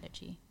Cosimo de'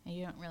 Medici, and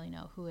you don't really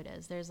know who it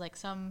is. There's like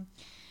some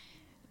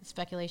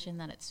speculation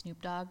that it's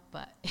Snoop Dogg,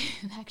 but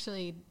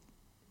actually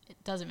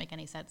it doesn't make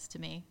any sense to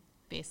me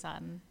based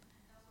on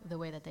the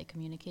way that they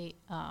communicate.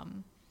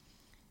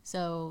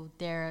 So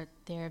they're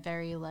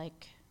very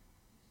like,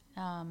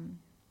 I'd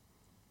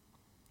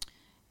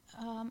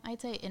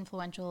say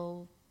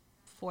influential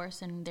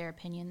force in their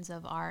opinions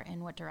of art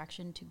and what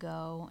direction to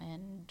go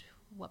and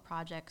what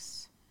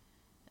projects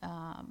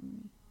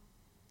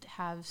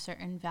have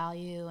certain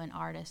value and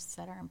artists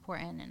that are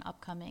important and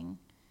upcoming.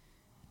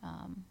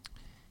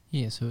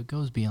 Yeah, so it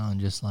goes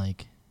beyond just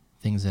like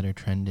things that are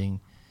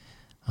trending,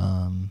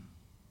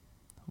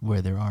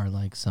 where there are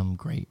like some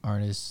great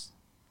artists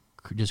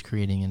just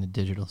creating in a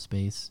digital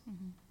space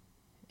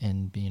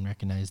and being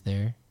recognized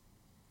there.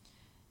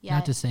 Yeah.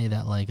 Not to say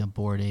that like a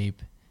Bored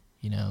Ape,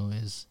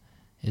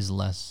 is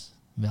less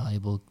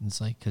valuable. It's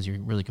like because you're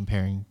really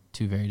comparing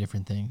 2 very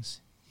different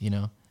things,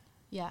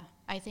 Yeah,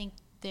 I think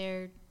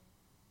there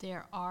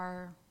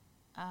are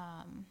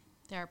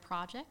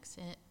projects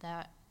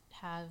that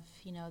have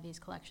these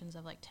collections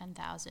of like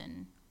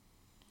 10,000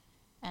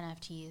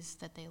 NFTs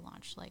that they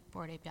launched, like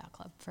Bored Ape Yacht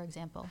Club, for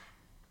example.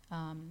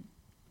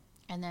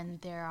 And then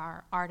there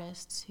are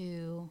artists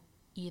who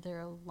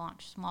either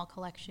launch small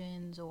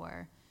collections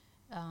or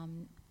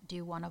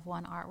do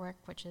one-of-one artwork,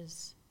 which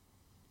is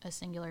a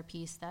singular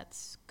piece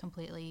that's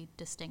completely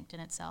distinct in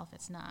itself.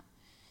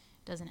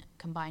 Doesn't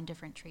combine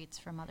different traits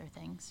from other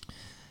things.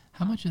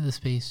 How much of the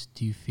space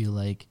do you feel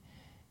like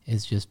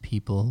is just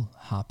people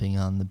hopping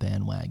on the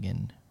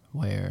bandwagon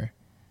where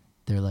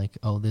they're like,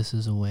 oh, this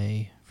is a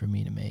way for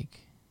me to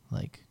make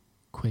like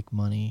quick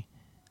money,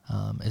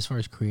 as far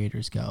as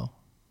creators go,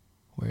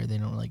 where they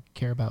don't like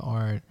care about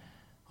art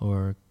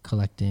or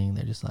collecting.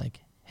 They're just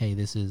like, hey,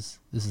 this is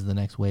the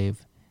next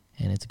wave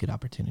and it's a good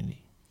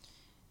opportunity.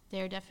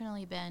 There have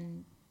definitely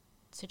been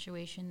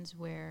situations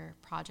where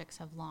projects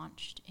have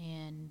launched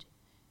and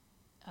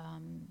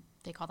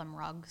they call them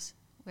rugs,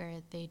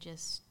 where they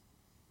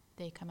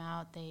come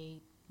out,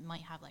 they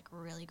might have like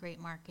really great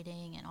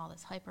marketing and all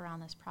this hype around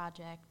this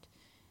project,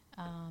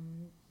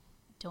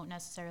 don't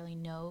necessarily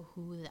know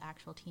who the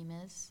actual team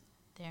is.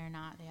 They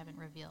haven't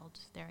revealed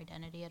their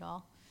identity at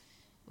all,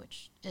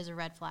 which is a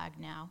red flag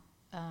now.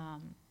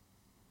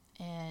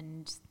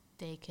 And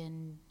they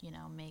can,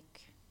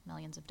 make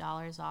millions of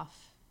dollars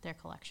off their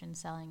collection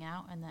selling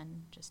out and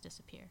then just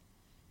disappear.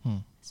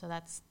 So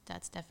that's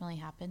definitely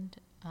happened.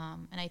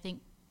 And I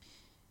think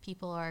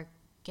people are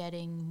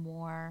getting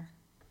more,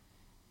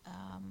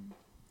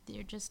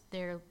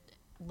 they're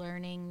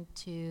learning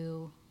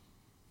to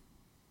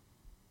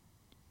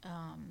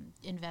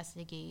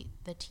investigate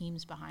the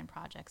teams behind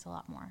projects a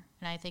lot more.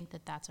 And I think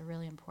that that's a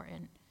really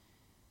important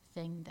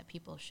thing that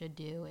people should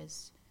do,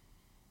 is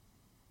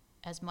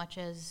as much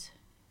as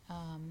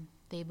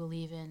they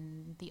believe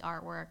in the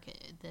artwork,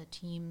 the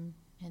team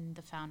and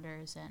the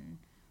founders and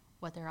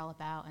what they're all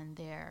about and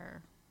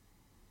their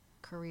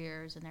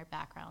careers and their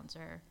backgrounds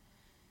are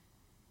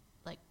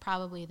like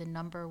probably the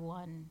number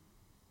one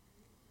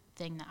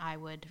thing that I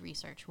would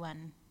research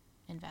when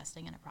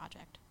investing in a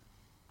project.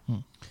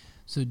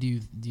 So do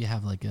you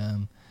have like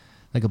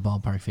like a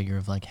ballpark figure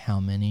of like how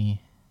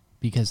many,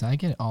 because I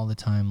get all the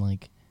time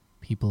like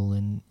people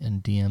in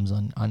DMs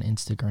on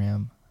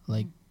Instagram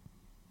like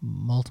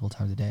multiple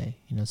times a day,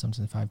 you know,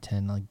 sometimes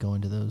 5-10 like go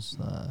into those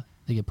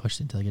they get pushed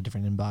into like a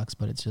different inbox,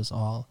 but it's just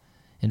all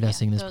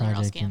investing in this those are all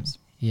project scams.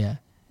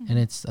 and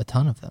it's a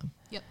ton of them.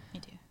 Yep, me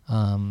too.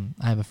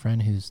 I have a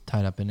friend who's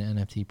tied up in an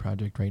NFT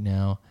project right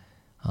now,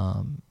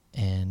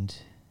 and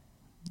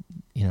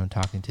you know,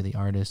 talking to the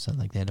artists, and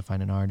like they had to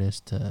find an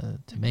artist to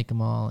make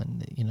them all,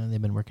 and you know,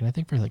 they've been working I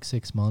think for like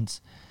 6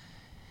 months,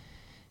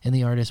 and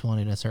the artist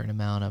wanted a certain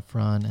amount up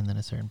front and then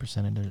a certain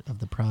percentage of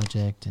the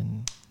project,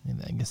 and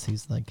I guess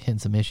he's like hitting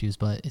some issues,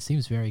 but it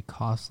seems very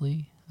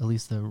costly, at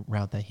least the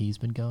route that he's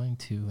been going,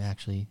 to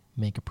actually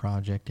make a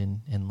project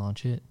and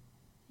launch it.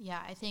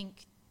 Yeah, I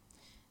think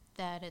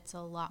that it's a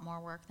lot more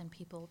work than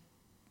people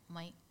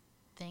might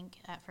think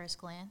at first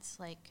glance.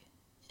 Like,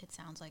 it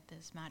sounds like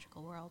this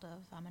magical world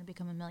of I'm going to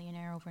become a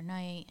millionaire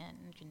overnight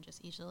and can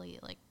just easily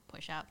like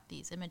push out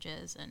these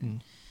images,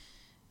 and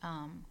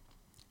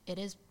it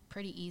is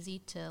pretty easy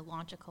to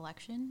launch a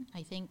collection.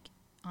 I think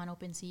on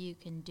OpenSea you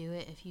can do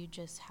it if you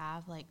just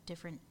have like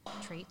different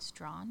traits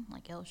drawn,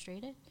 like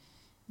illustrated,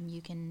 and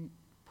you can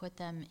put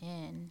them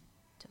in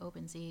to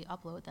OpenSea,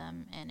 upload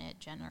them, and it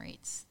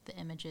generates the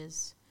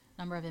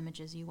number of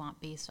images you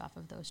want based off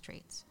of those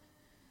traits.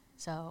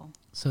 So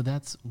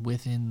that's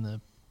within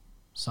the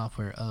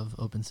software of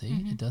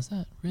OpenSea. It does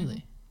that,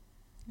 really?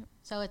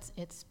 So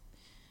it's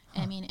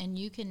I mean, and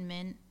you can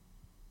mint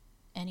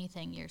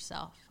anything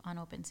yourself on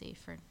OpenSea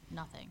for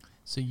nothing.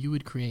 So you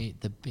would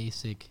create the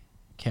basic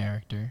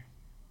character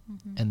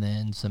and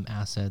then some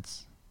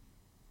assets,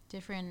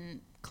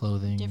 different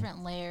clothing,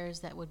 different layers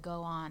that would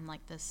go on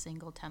like this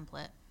single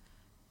template,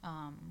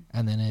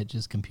 and then it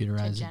just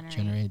computerizes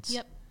generates.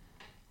 Yep.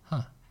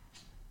 Huh.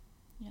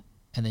 Yep.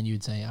 And then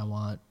you'd say, I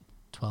want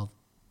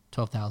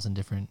 12,000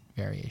 different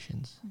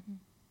variations.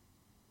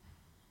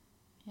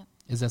 Yep.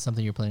 Is that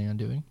something you're planning on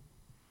doing?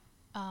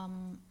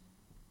 I'm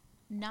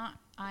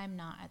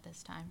not at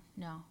this time.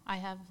 No, I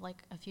have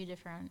like a few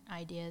different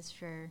ideas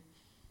for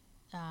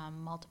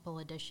multiple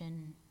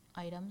edition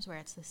items where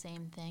it's the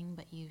same thing,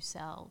 but you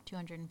sell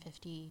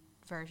 250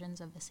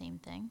 versions of the same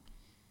thing.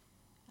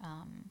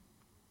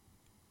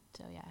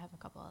 So yeah, I have a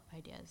couple of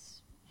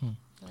ideas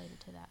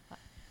related to that. But.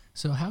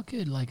 So how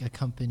could like a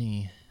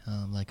company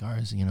like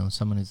ours, you know,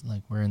 someone is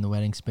like, we're in the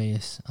wedding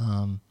space,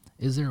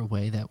 is there a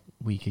way that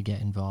we could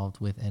get involved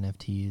with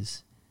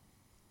NFTs?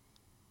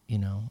 You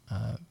know,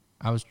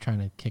 I was trying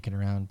to kick it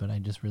around, but I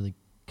just really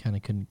kind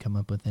of couldn't come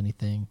up with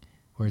anything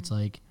where it's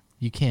like,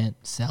 you can't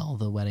sell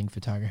the wedding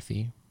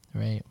photography,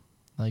 right?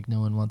 Like no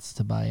one wants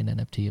to buy an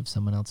NFT of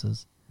someone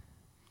else's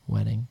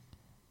wedding.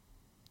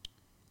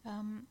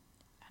 I'm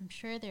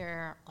sure there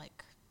are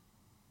like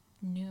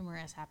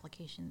numerous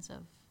applications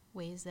of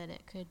ways that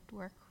it could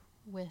work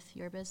with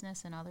your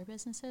business and other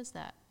businesses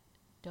that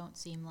don't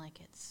seem like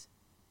it's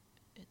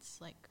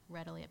like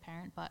readily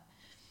apparent, but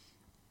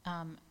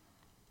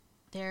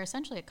they're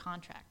essentially a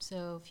contract.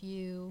 So if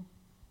you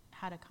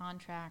had a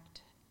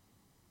contract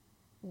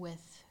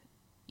with,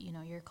 you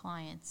know, your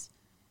clients,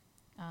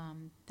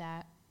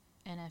 that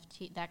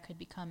NFT, that could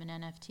become an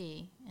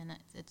NFT, and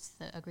it's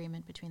the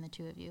agreement between the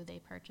two of you. They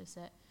purchase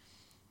it,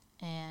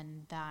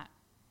 and that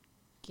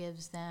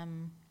gives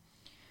them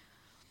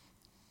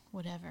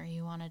whatever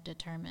you want to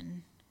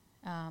determine.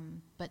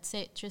 But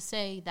just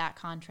say that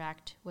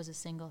contract was a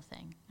single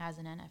thing as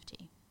an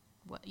NFT.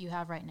 What you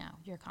have right now,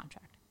 your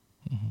contract.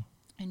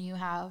 And you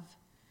have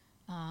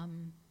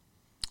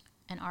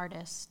an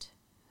artist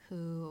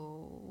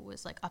who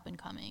was like up and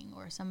coming,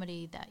 or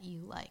somebody that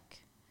you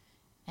like,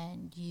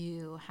 and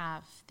you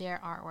have their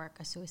artwork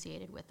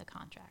associated with the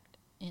contract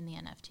in the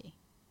NFT.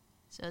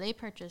 So they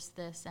purchased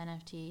this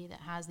NFT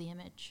that has the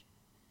image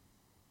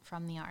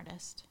from the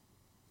artist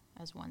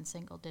as one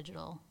single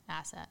digital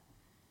asset,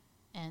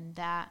 and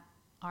that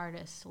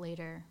artist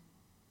later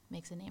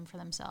makes a name for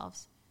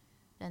themselves,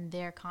 then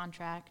their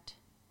contract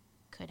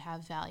could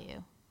have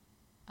value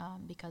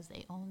because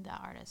they own the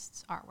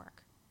artist's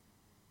artwork.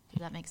 Does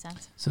that make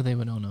sense? So they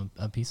would own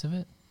a piece of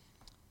it?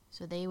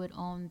 So they would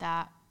own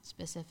that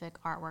specific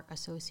artwork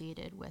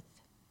associated with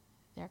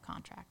their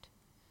contract.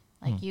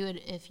 Like you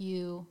would, if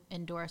you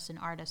endorse an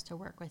artist to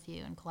work with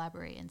you and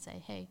collaborate and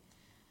say, hey,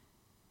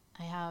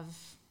 I have,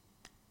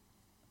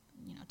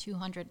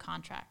 200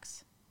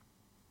 contracts.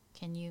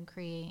 Can you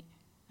create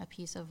a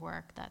piece of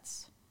work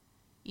that's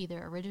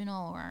either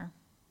original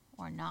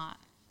or not,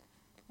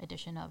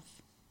 edition of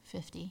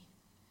 50?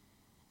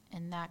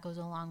 And that goes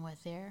along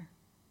with their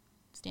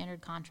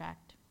standard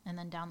contract. And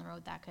then down the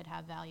road, that could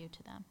have value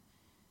to them.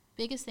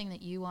 Biggest thing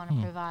that you want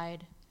to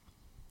provide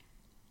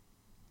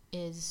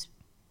is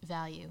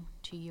value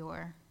to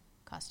your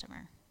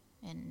customer,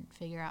 and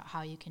figure out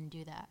how you can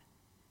do that.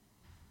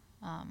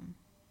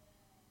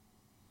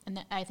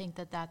 And I think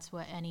that's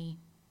what any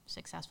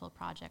successful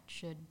project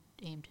should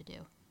aim to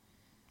do.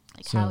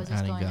 Like, so how is this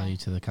adding going value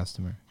to the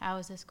customer. How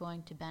is this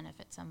going to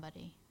benefit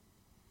somebody?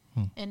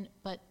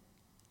 But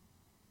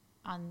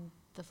on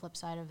the flip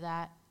side of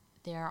that,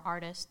 there are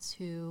artists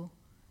who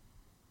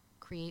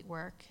create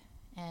work,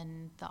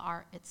 and the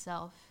art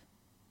itself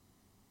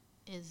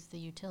is the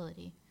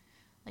utility.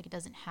 Like, it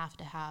doesn't have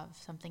to have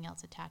something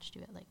else attached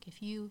to it. Like,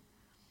 if you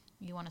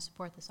want to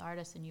support this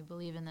artist and you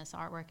believe in this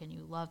artwork and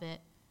you love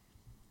it,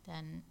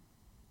 then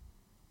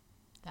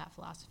that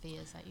philosophy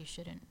is that you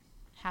shouldn't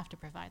have to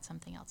provide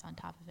something else on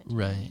top of it.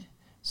 Right.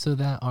 So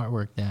that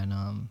artwork that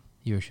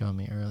you were showing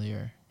me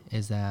earlier,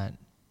 does that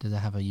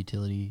have a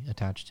utility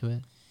attached to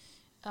it?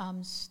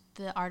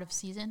 The Art of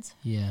Seasons.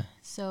 Yeah.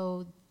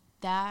 So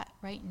that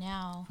right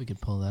now. If we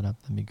could pull that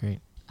up, that'd be great.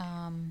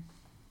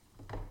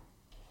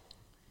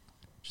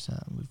 Just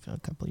move a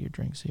couple of your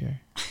drinks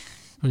here.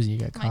 What is it? You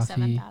got My coffee,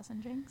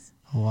 7,000 drinks.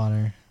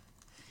 water,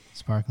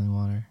 sparkling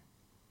water.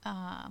 So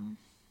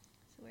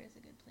where's a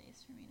good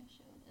place for me to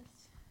show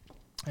this?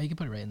 Oh, you can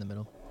put it right in the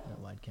middle. That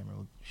wide camera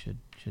should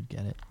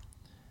get it.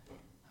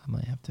 I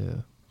might have to.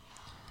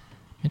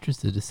 I'm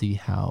interested to see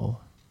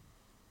how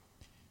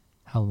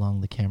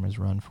long the cameras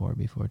run for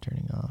before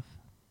turning off.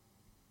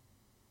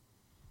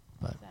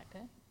 But is that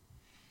good?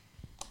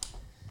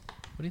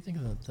 What do you think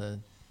of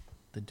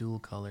the dual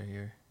color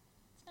here?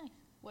 It's nice.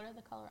 What are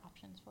the color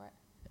options for it?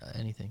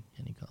 Anything,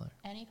 any color.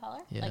 Any color?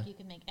 Yeah. Like, you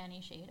can make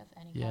any shade of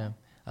any Yeah, color?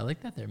 I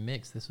like that they're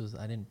mixed.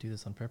 I didn't do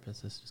this on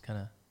purpose. This just kind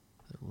of,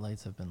 the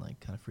lights have been like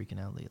kind of freaking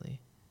out lately,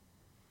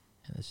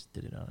 and this just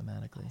did it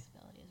automatically.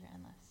 Possibilities are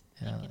endless.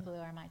 Yeah. Pink and blue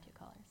are my two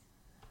colors.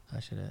 I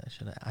should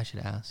ask. I should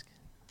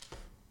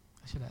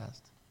have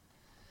asked.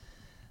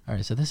 All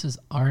right, so this is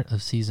Art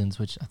of Seasons,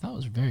 which I thought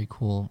was very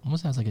cool.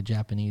 Almost has like a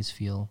Japanese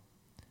feel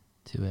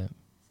to it.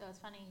 So it's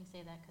funny you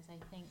say that, because I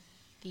think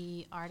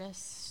the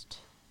artist,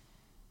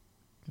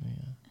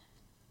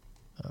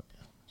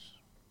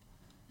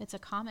 it's a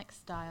comic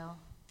style.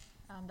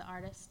 The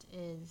artist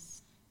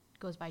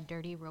goes by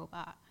Dirty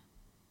Robot.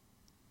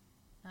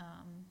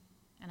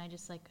 And I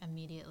just like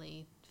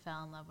immediately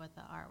fell in love with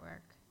the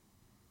artwork.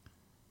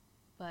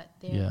 But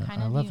they're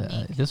kind of I love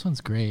unique. it. This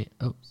one's great.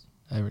 Oops,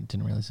 I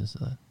didn't realize this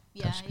is a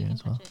touch screen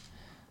as well.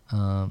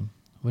 Touch it.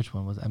 Which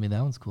one was? I mean,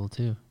 that one's cool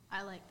too.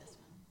 I like this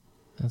one.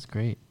 That's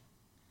great.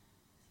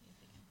 See if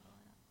we can pull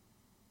it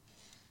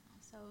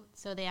up.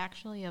 So they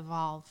actually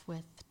evolve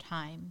with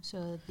time.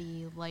 So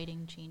the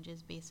lighting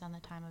changes based on the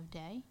time of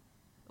day,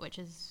 which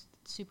is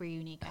super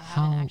unique.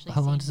 How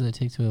long does it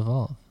take to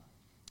evolve?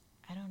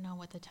 I don't know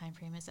what the time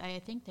frame is. I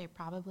think they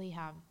probably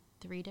have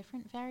 3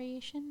 different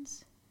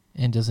variations.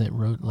 And does it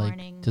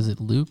does it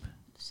loop?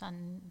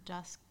 Sun,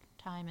 dusk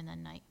time, and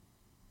then night.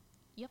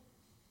 Yep.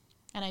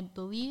 And I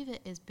believe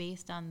it is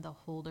based on the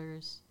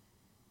holder's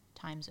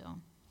time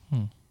zone.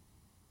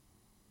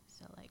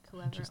 So, like,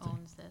 whoever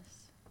owns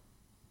this,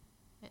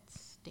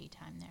 it's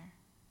daytime there.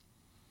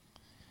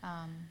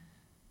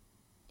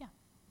 Yeah.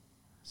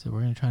 So we're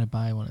going to try to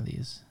buy one of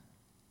these.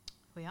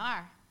 We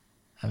are.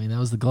 I mean, that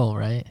was the goal,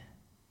 right?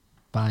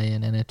 Buy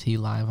an NFT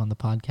live on the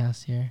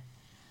podcast here.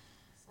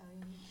 So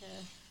you need to...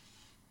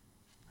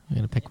 I'm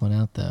going to pick one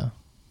out, though.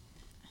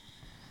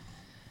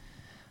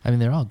 I mean,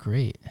 they're all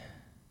great.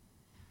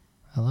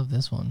 I love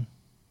this one.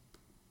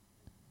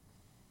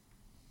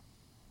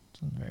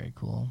 This one's very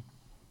cool.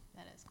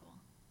 That is cool.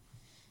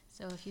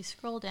 So if you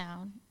scroll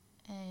down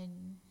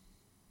and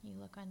you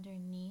look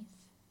underneath,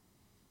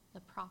 the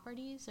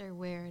properties are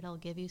where it'll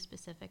give you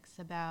specifics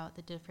about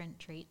the different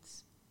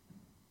traits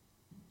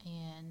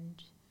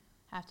and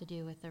have to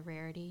do with the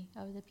rarity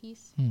of the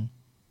piece.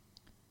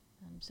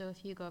 So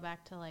if you go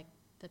back to like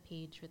the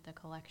page with the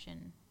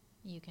collection,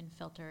 you can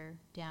filter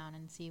down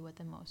and see what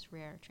the most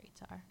rare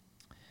traits are.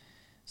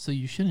 So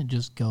you shouldn't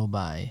just go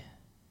by,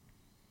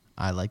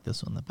 I like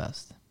this one the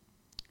best.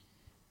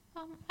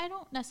 I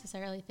don't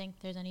necessarily think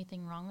there's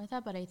anything wrong with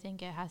that, but I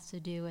think it has to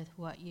do with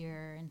what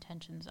your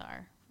intentions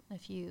are.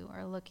 If you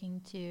are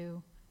looking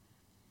to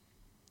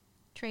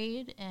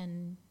trade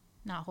and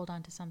not hold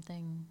on to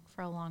something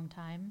for a long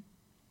time,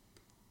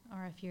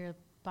 or if you're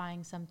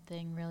buying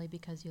something really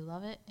because you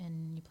love it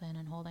and you plan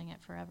on holding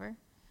it forever.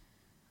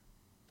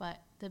 But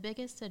the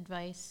biggest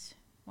advice,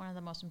 one of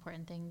the most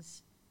important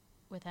things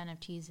with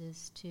NFTs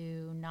is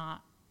to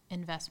not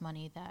invest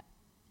money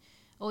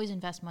always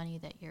invest money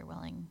that you're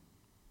willing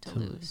to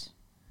lose.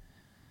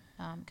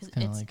 Because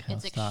it's like how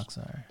stocks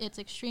are. It's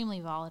extremely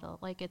volatile.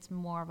 Like, it's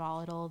more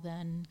volatile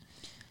than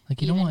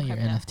like, you don't want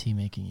crypto. Your NFT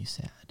making you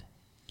sad.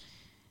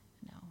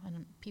 No,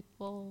 and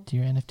people... Do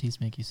your NFTs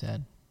make you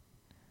sad?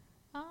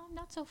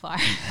 Not so far.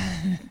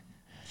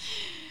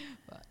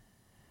 But.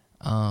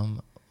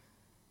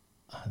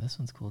 This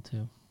one's cool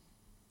too.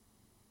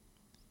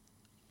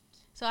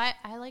 So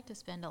I like to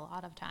spend a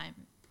lot of time,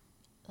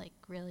 like,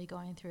 really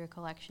going through a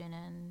collection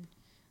and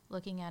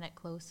looking at it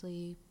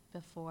closely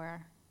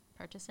before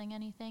purchasing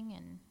anything.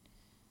 And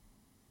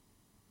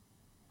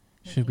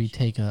should we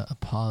take a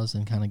pause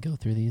and kind of go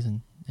through these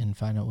and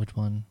find out which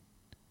one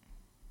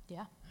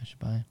I should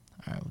buy?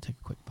 All right, we'll take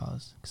a quick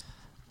pause.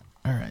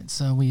 All right,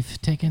 so we've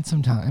taken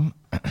some time,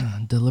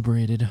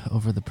 deliberated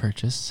over the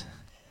purchase,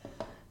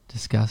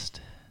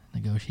 discussed,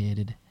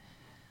 negotiated.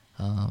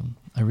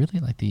 I really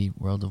like the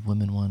World of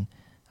Women one.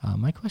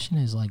 My question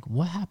is, like,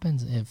 what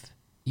happens if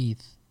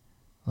ETH,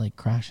 like,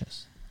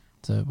 crashes?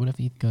 So what if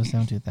ETH goes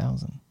down to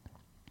 1,000?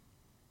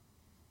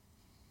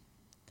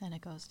 Then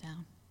it goes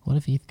down. What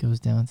if ETH goes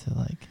down to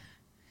like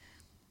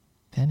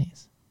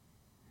pennies?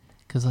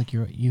 Because like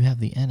you have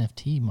the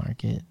NFT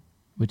market,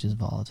 which is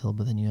volatile,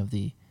 but then you have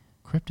the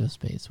crypto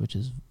space, which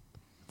is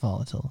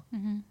volatile.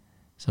 Mm-hmm.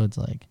 So it's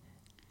like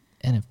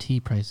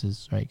NFT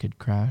prices, right, could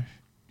crash.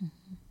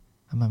 Mm-hmm.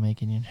 I'm not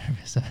making you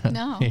nervous.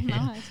 No,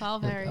 it's all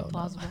very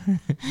plausible. No.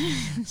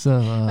 So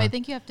I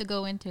think you have to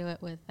go into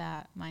it with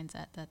that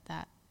mindset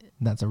that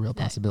that's a real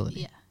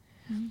possibility. Yeah.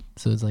 Mm-hmm.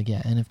 So it's like,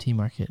 yeah, NFT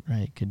market,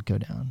 right, could go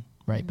down,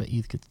 right, Mm-hmm. but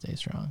ETH could stay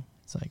strong.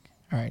 It's like,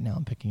 all right, now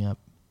I'm picking up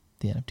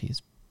the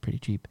NFTs pretty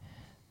cheap,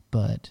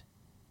 but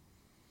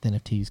the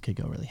NFTs could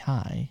go really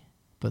high,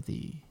 but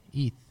the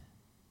ETH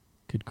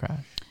could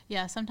crash.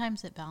 Yeah,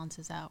 sometimes it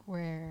balances out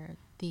where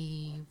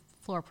the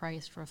floor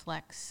price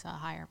reflects a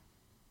higher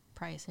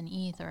price in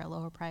ETH or a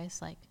lower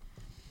price. Like,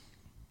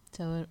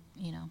 so,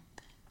 you know,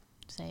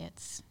 say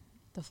it's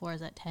the floor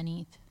is at 10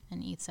 ETH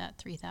and ETH's at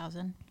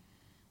 3,000,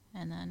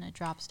 and then it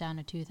drops down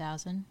to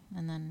 2,000,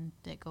 and then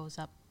it goes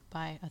up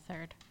by a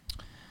third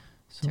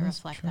to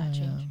reflect that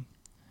change.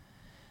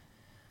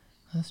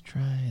 Let's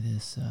try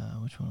this.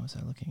 Which one was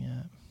I looking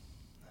at?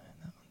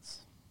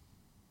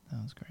 That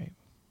one's great.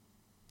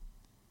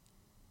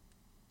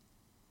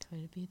 Could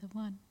it be the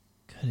one?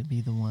 Could it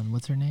be the one?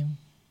 What's her name?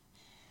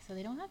 So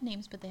they don't have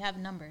names, but they have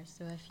numbers.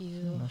 So if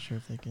I'm not sure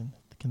if they can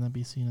that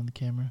be seen on the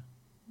camera?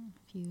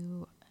 If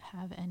you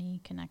have any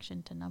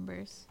connection to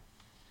numbers.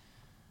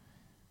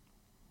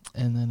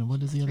 And then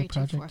what is the other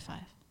project?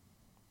 3245.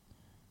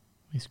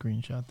 We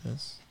screenshot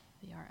this.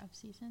 The Art of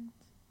Seasons.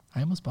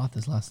 I almost bought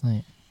this last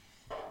night.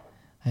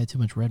 I had too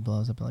much Red Bull. I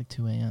was up at like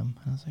 2 a.m.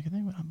 I was like, I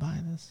think I'm going to buy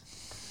this.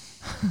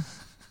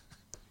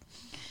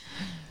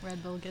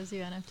 Red Bull gives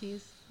you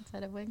NFTs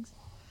instead of wings.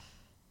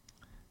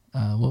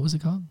 What was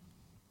it called?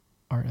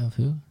 Art of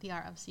who? The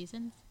Art of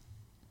Seasons.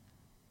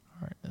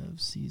 Art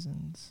of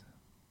Seasons.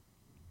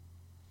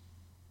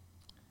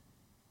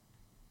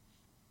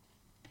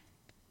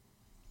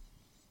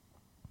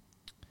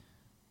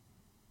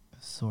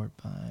 Sort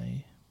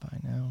by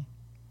now.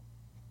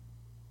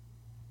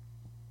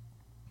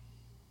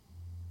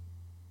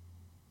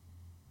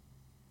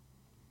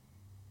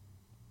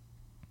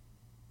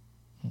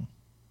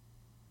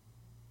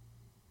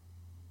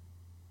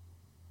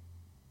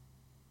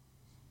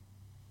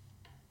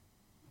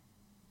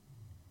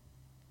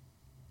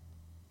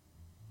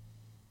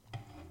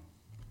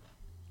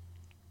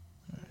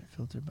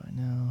 Filter by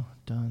now,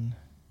 done.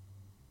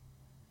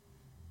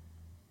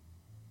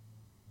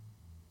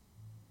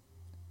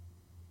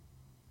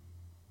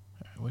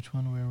 All right, which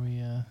one were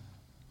we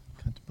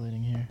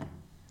contemplating here?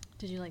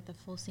 Did you like the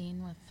full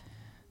scene with?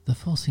 The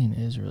full scene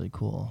is really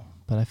cool,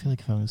 but I feel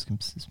like if I was going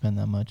to spend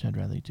that much, I'd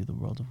rather do the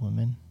World of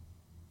Women.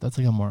 That's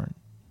like a more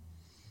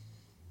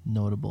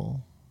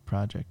notable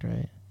project,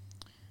 right?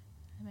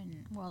 I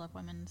mean, World of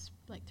Women's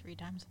like 3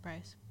 times the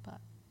price, but.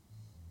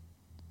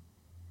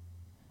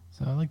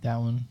 So I like that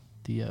one,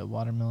 the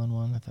watermelon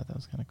one. I thought that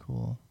was kind of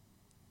cool.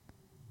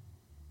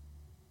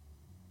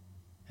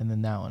 And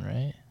then that one,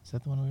 right? Is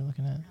that the one we were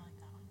looking at? I like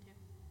that one too.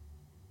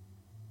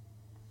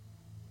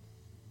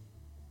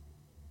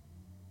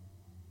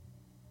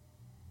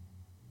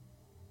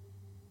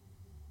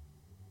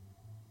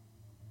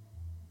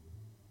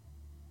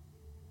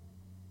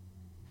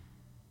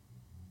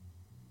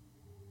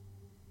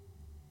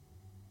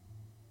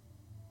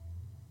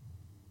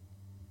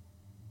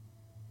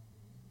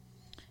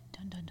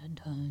 Dun dun dun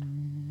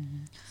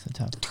dun. It's a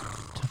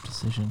tough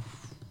decision.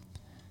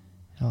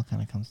 It all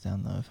kind of comes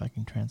down, though, if I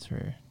can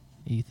transfer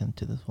ETH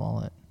into this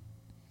wallet.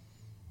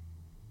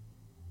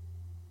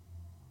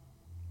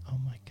 Oh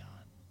my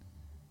god.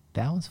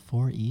 That was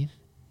 4 ETH?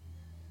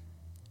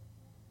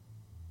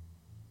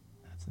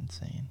 That's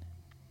insane.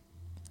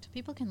 So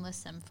people can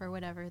list them for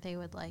whatever they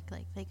would like.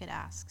 Like they could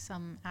ask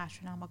some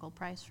astronomical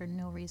price for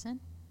no reason,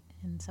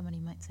 and somebody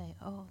might say,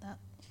 "Oh, that,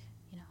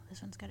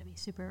 this one's got to be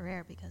super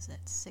rare because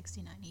it's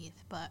 69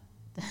 ETH." But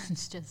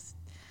it's just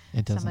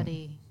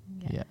somebody.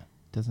 Yeah,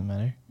 doesn't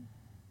matter.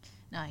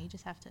 No, you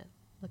just have to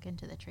look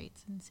into the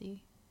traits and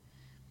see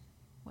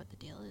what the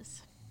deal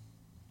is.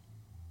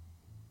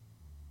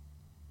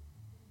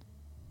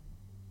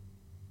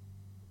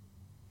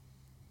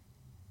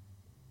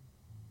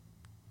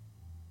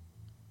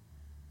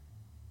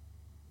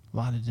 A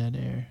lot of dead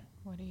air.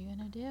 What are you going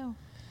to do?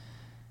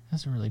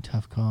 That's a really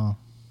tough call.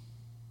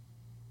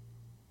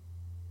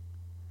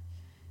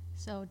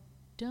 So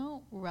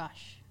don't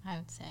rush, I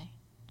would say.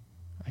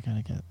 I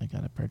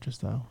gotta purchase,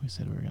 though. We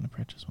said we were gonna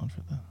purchase one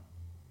for the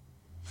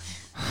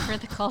for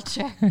the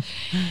culture.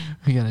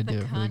 We gotta do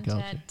it for the culture.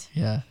 Content.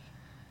 Yeah.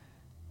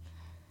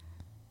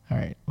 All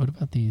right. What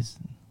about these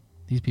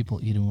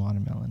people eating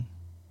watermelon?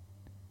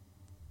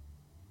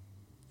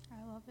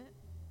 I love it.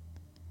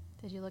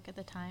 Did you look at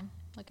the time?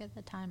 Look at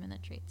the time and the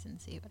traits and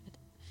see if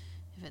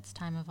it's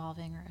time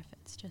evolving or if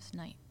it's just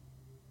night.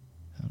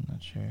 I'm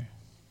not sure.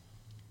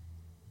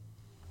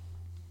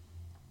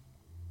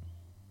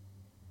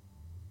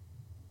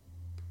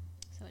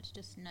 So it's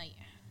just night.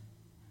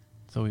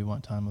 So we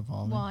want time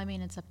evolving. Well, I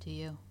mean, it's up to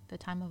you. The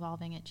time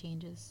evolving, it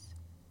changes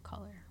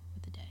color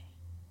with the day.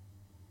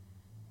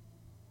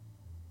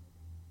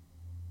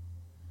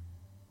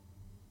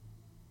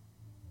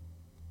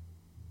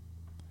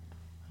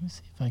 Let me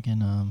see if I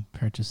can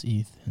purchase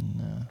ETH.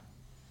 And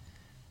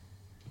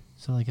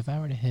so, like, if I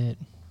were to hit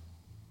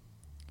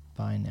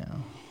buy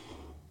now,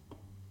 go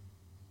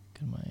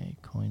to my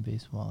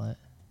Coinbase wallet.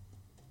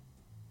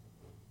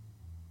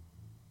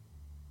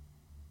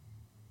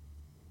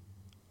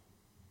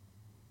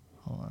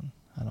 Hold on,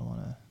 I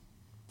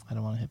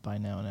don't want to hit buy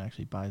now, and it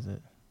actually buys it.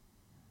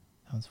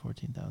 That one's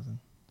 14,000.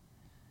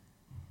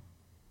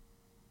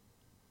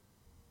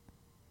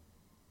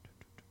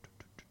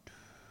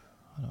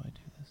 How do I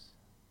do this?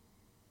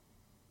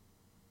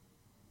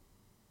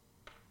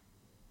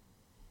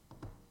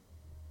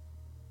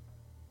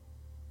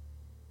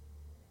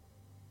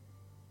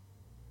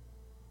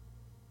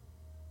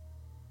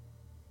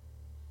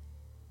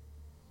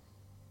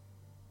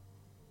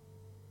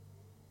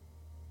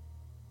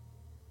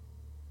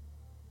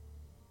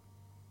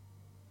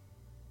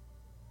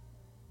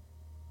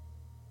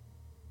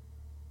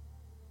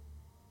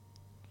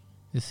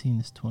 This scene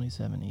is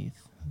 27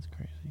 ETH. That's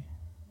crazy.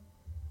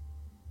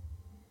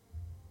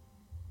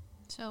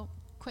 So,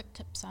 quick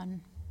tips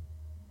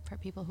for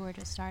people who are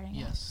just starting.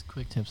 Yes,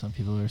 quick tips on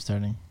people who are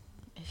starting.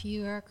 If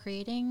you are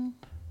creating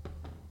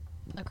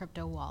a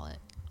crypto wallet,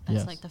 that's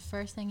Yes. like the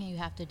first thing you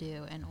have to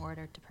do in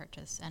order to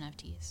purchase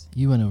NFTs.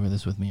 You went over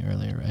this with me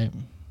earlier, right?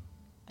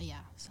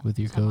 Yeah. With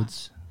your somewhat.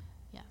 codes?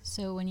 Yeah.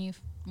 So when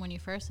you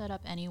first set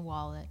up any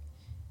wallet,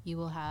 you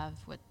will have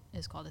what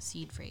is called a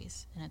seed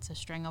phrase, and it's a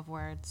string of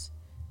words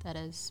that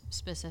is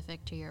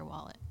specific to your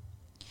wallet.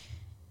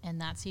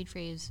 And that seed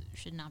phrase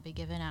should not be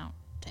given out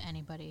to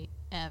anybody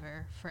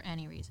ever for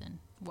any reason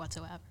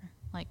whatsoever.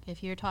 Like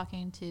if you're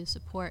talking to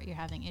support, you're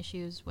having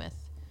issues with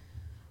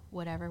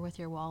whatever with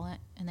your wallet,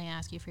 and they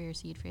ask you for your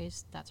seed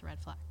phrase, that's a red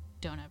flag.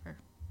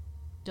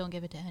 Don't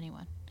give it to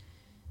anyone.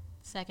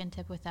 Second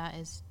tip with that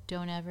is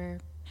don't ever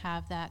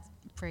have that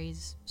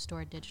phrase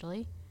stored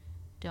digitally.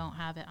 Don't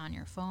have it on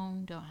your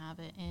phone. Don't have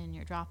it in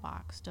your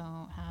Dropbox.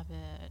 Don't have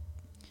it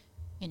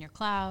in your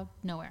cloud.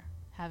 Nowhere.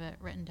 Have it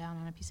written down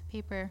on a piece of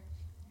paper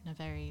in a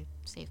very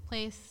safe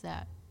place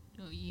that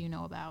you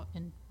know about,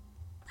 and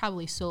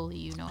probably solely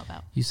you know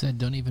about. You said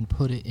don't even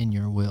put it in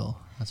your will.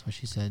 That's what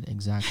she said.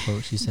 Exact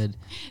quote. She said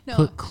No.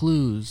 put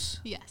clues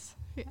Yes.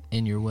 Yeah.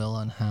 in your will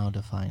on how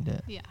to find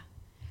it. Yeah.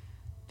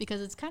 Because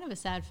it's kind of a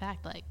sad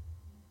fact, like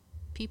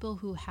people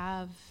who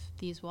have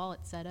these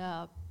wallets set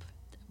up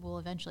will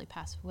eventually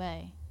pass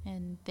away,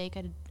 and they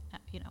could,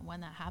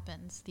 when that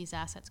happens, these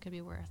assets could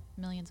be worth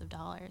millions of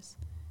dollars.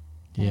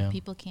 And Yeah. if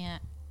people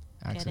can't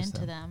get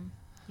into them.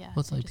 Yeah.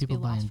 Well, it's like people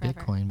buying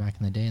Bitcoin back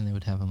in the day, and they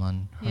would have them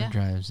on hard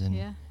drives, and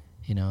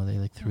they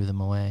like threw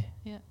them away.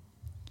 Yeah.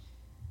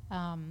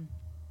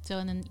 So,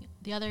 and then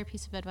the other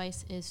piece of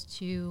advice is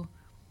to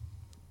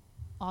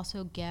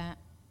also get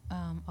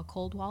a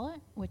cold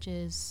wallet, which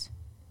is,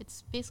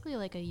 it's basically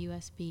like a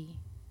USB,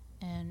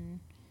 and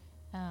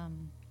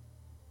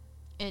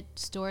it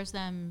stores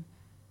them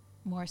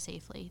more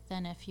safely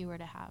than if you were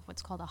to have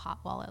what's called a hot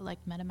wallet like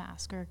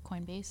MetaMask or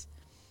Coinbase.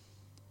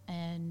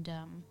 And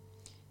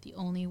the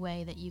only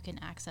way that you can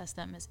access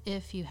them is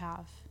if you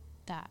have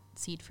that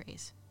seed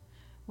phrase.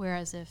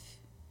 Whereas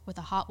with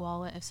a hot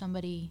wallet, if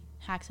somebody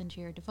hacks into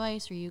your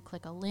device or you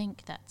click a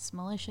link that's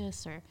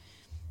malicious or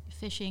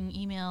phishing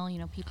email,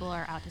 people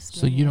are out to scam.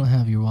 So you don't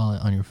have your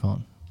wallet on your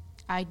phone?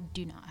 I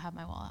do not have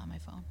my wallet on my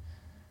phone.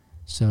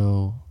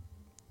 So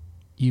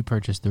you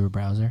purchased through a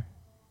browser?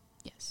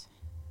 Yes.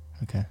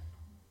 Okay.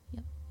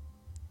 Yep.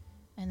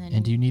 And then.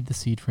 And do you need the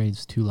seed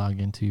phrase to log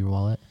into your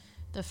wallet?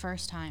 The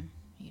first time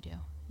you do.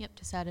 Yep,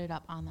 to set it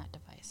up on that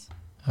device.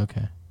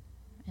 Okay.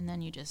 And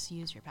then you just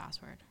use your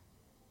password.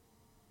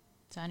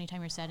 So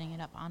anytime you're setting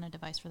it up on a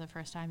device for the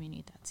first time, you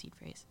need that seed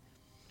phrase.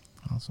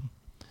 Awesome.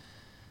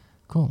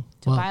 Cool.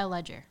 To buy a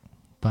ledger.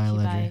 Buy a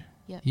ledger.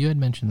 Yep. You had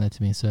mentioned that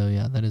to me, so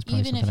yeah, that is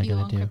probably Even something I if you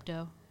gotta own do.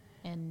 crypto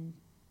and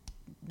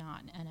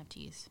not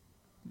NFTs,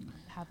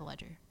 have a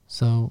ledger.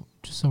 So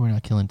just so we're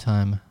not killing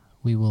time,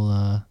 we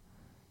will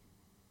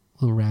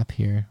we'll wrap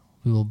here.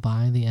 We will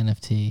buy the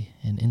NFT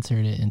and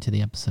insert it into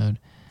the episode.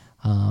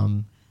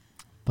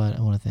 But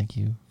I want to thank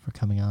you for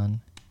coming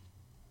on.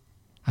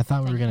 I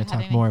thought we were going to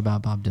talk more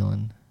about Bob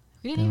Dylan.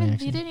 You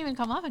didn't even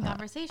come up in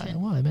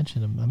conversation. I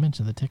mentioned him. I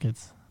mentioned the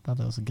tickets. I thought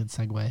that was a good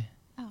segue.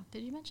 Oh,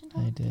 did you mention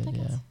I did, tickets?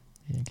 yeah.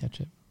 You didn't catch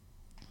it.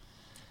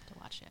 To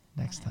watch it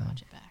next time.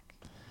 Watch it back.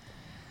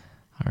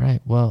 All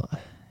right. Well,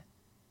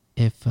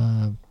 if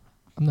I'm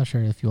not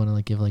sure if you want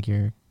to give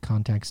your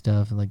contact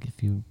stuff,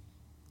 if you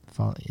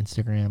follow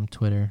Instagram,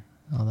 Twitter,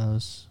 all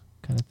those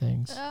kind of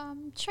things.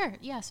 Sure.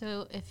 Yeah.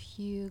 So if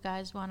you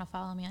guys want to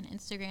follow me on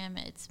Instagram,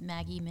 it's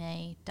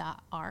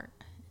maggiemay.art,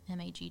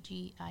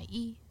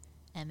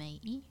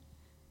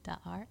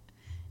 MAGGIEMAE.art.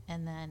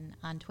 And then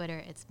on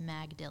Twitter, it's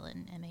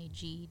Magdyllan,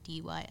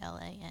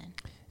 MAGDYLAN.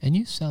 And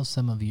you sell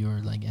some of your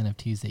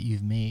NFTs that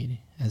you've made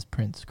as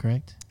prints,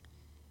 correct?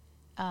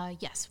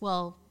 Yes.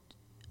 Well,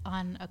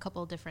 on a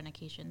couple different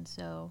occasions.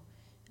 So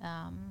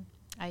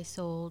I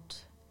sold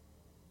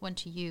one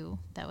to you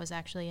that was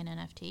actually an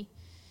NFT.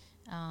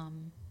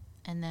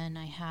 And then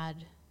I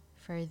had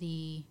for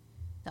the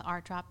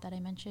art drop that I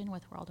mentioned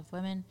with World of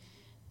Women,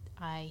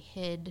 I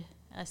hid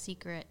a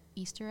secret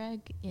Easter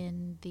egg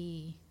in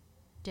the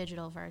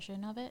digital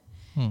version of it.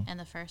 And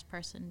the first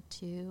person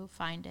to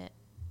find it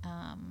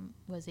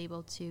was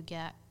able to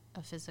get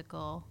a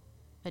physical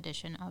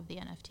edition of the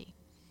NFT.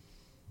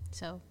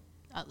 So,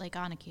 like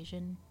on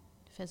occasion,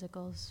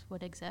 physicals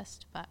would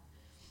exist, but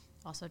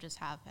also just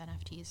have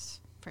NFTs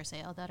for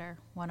sale that are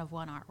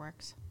one-of-one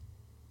artworks.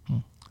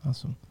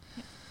 Awesome.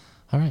 Yeah.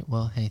 All right.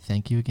 Well, hey,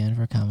 thank you again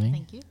for coming.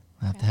 Thank you.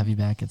 I'll have to have you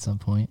back at some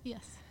point.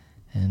 Yes.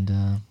 And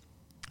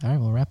all right,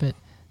 we'll wrap it.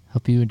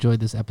 Hope you enjoyed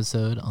this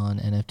episode on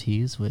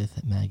NFTs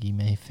with Maggie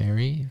May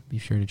Ferri. Be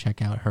sure to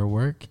check out her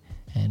work,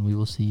 and we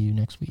will see you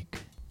next week.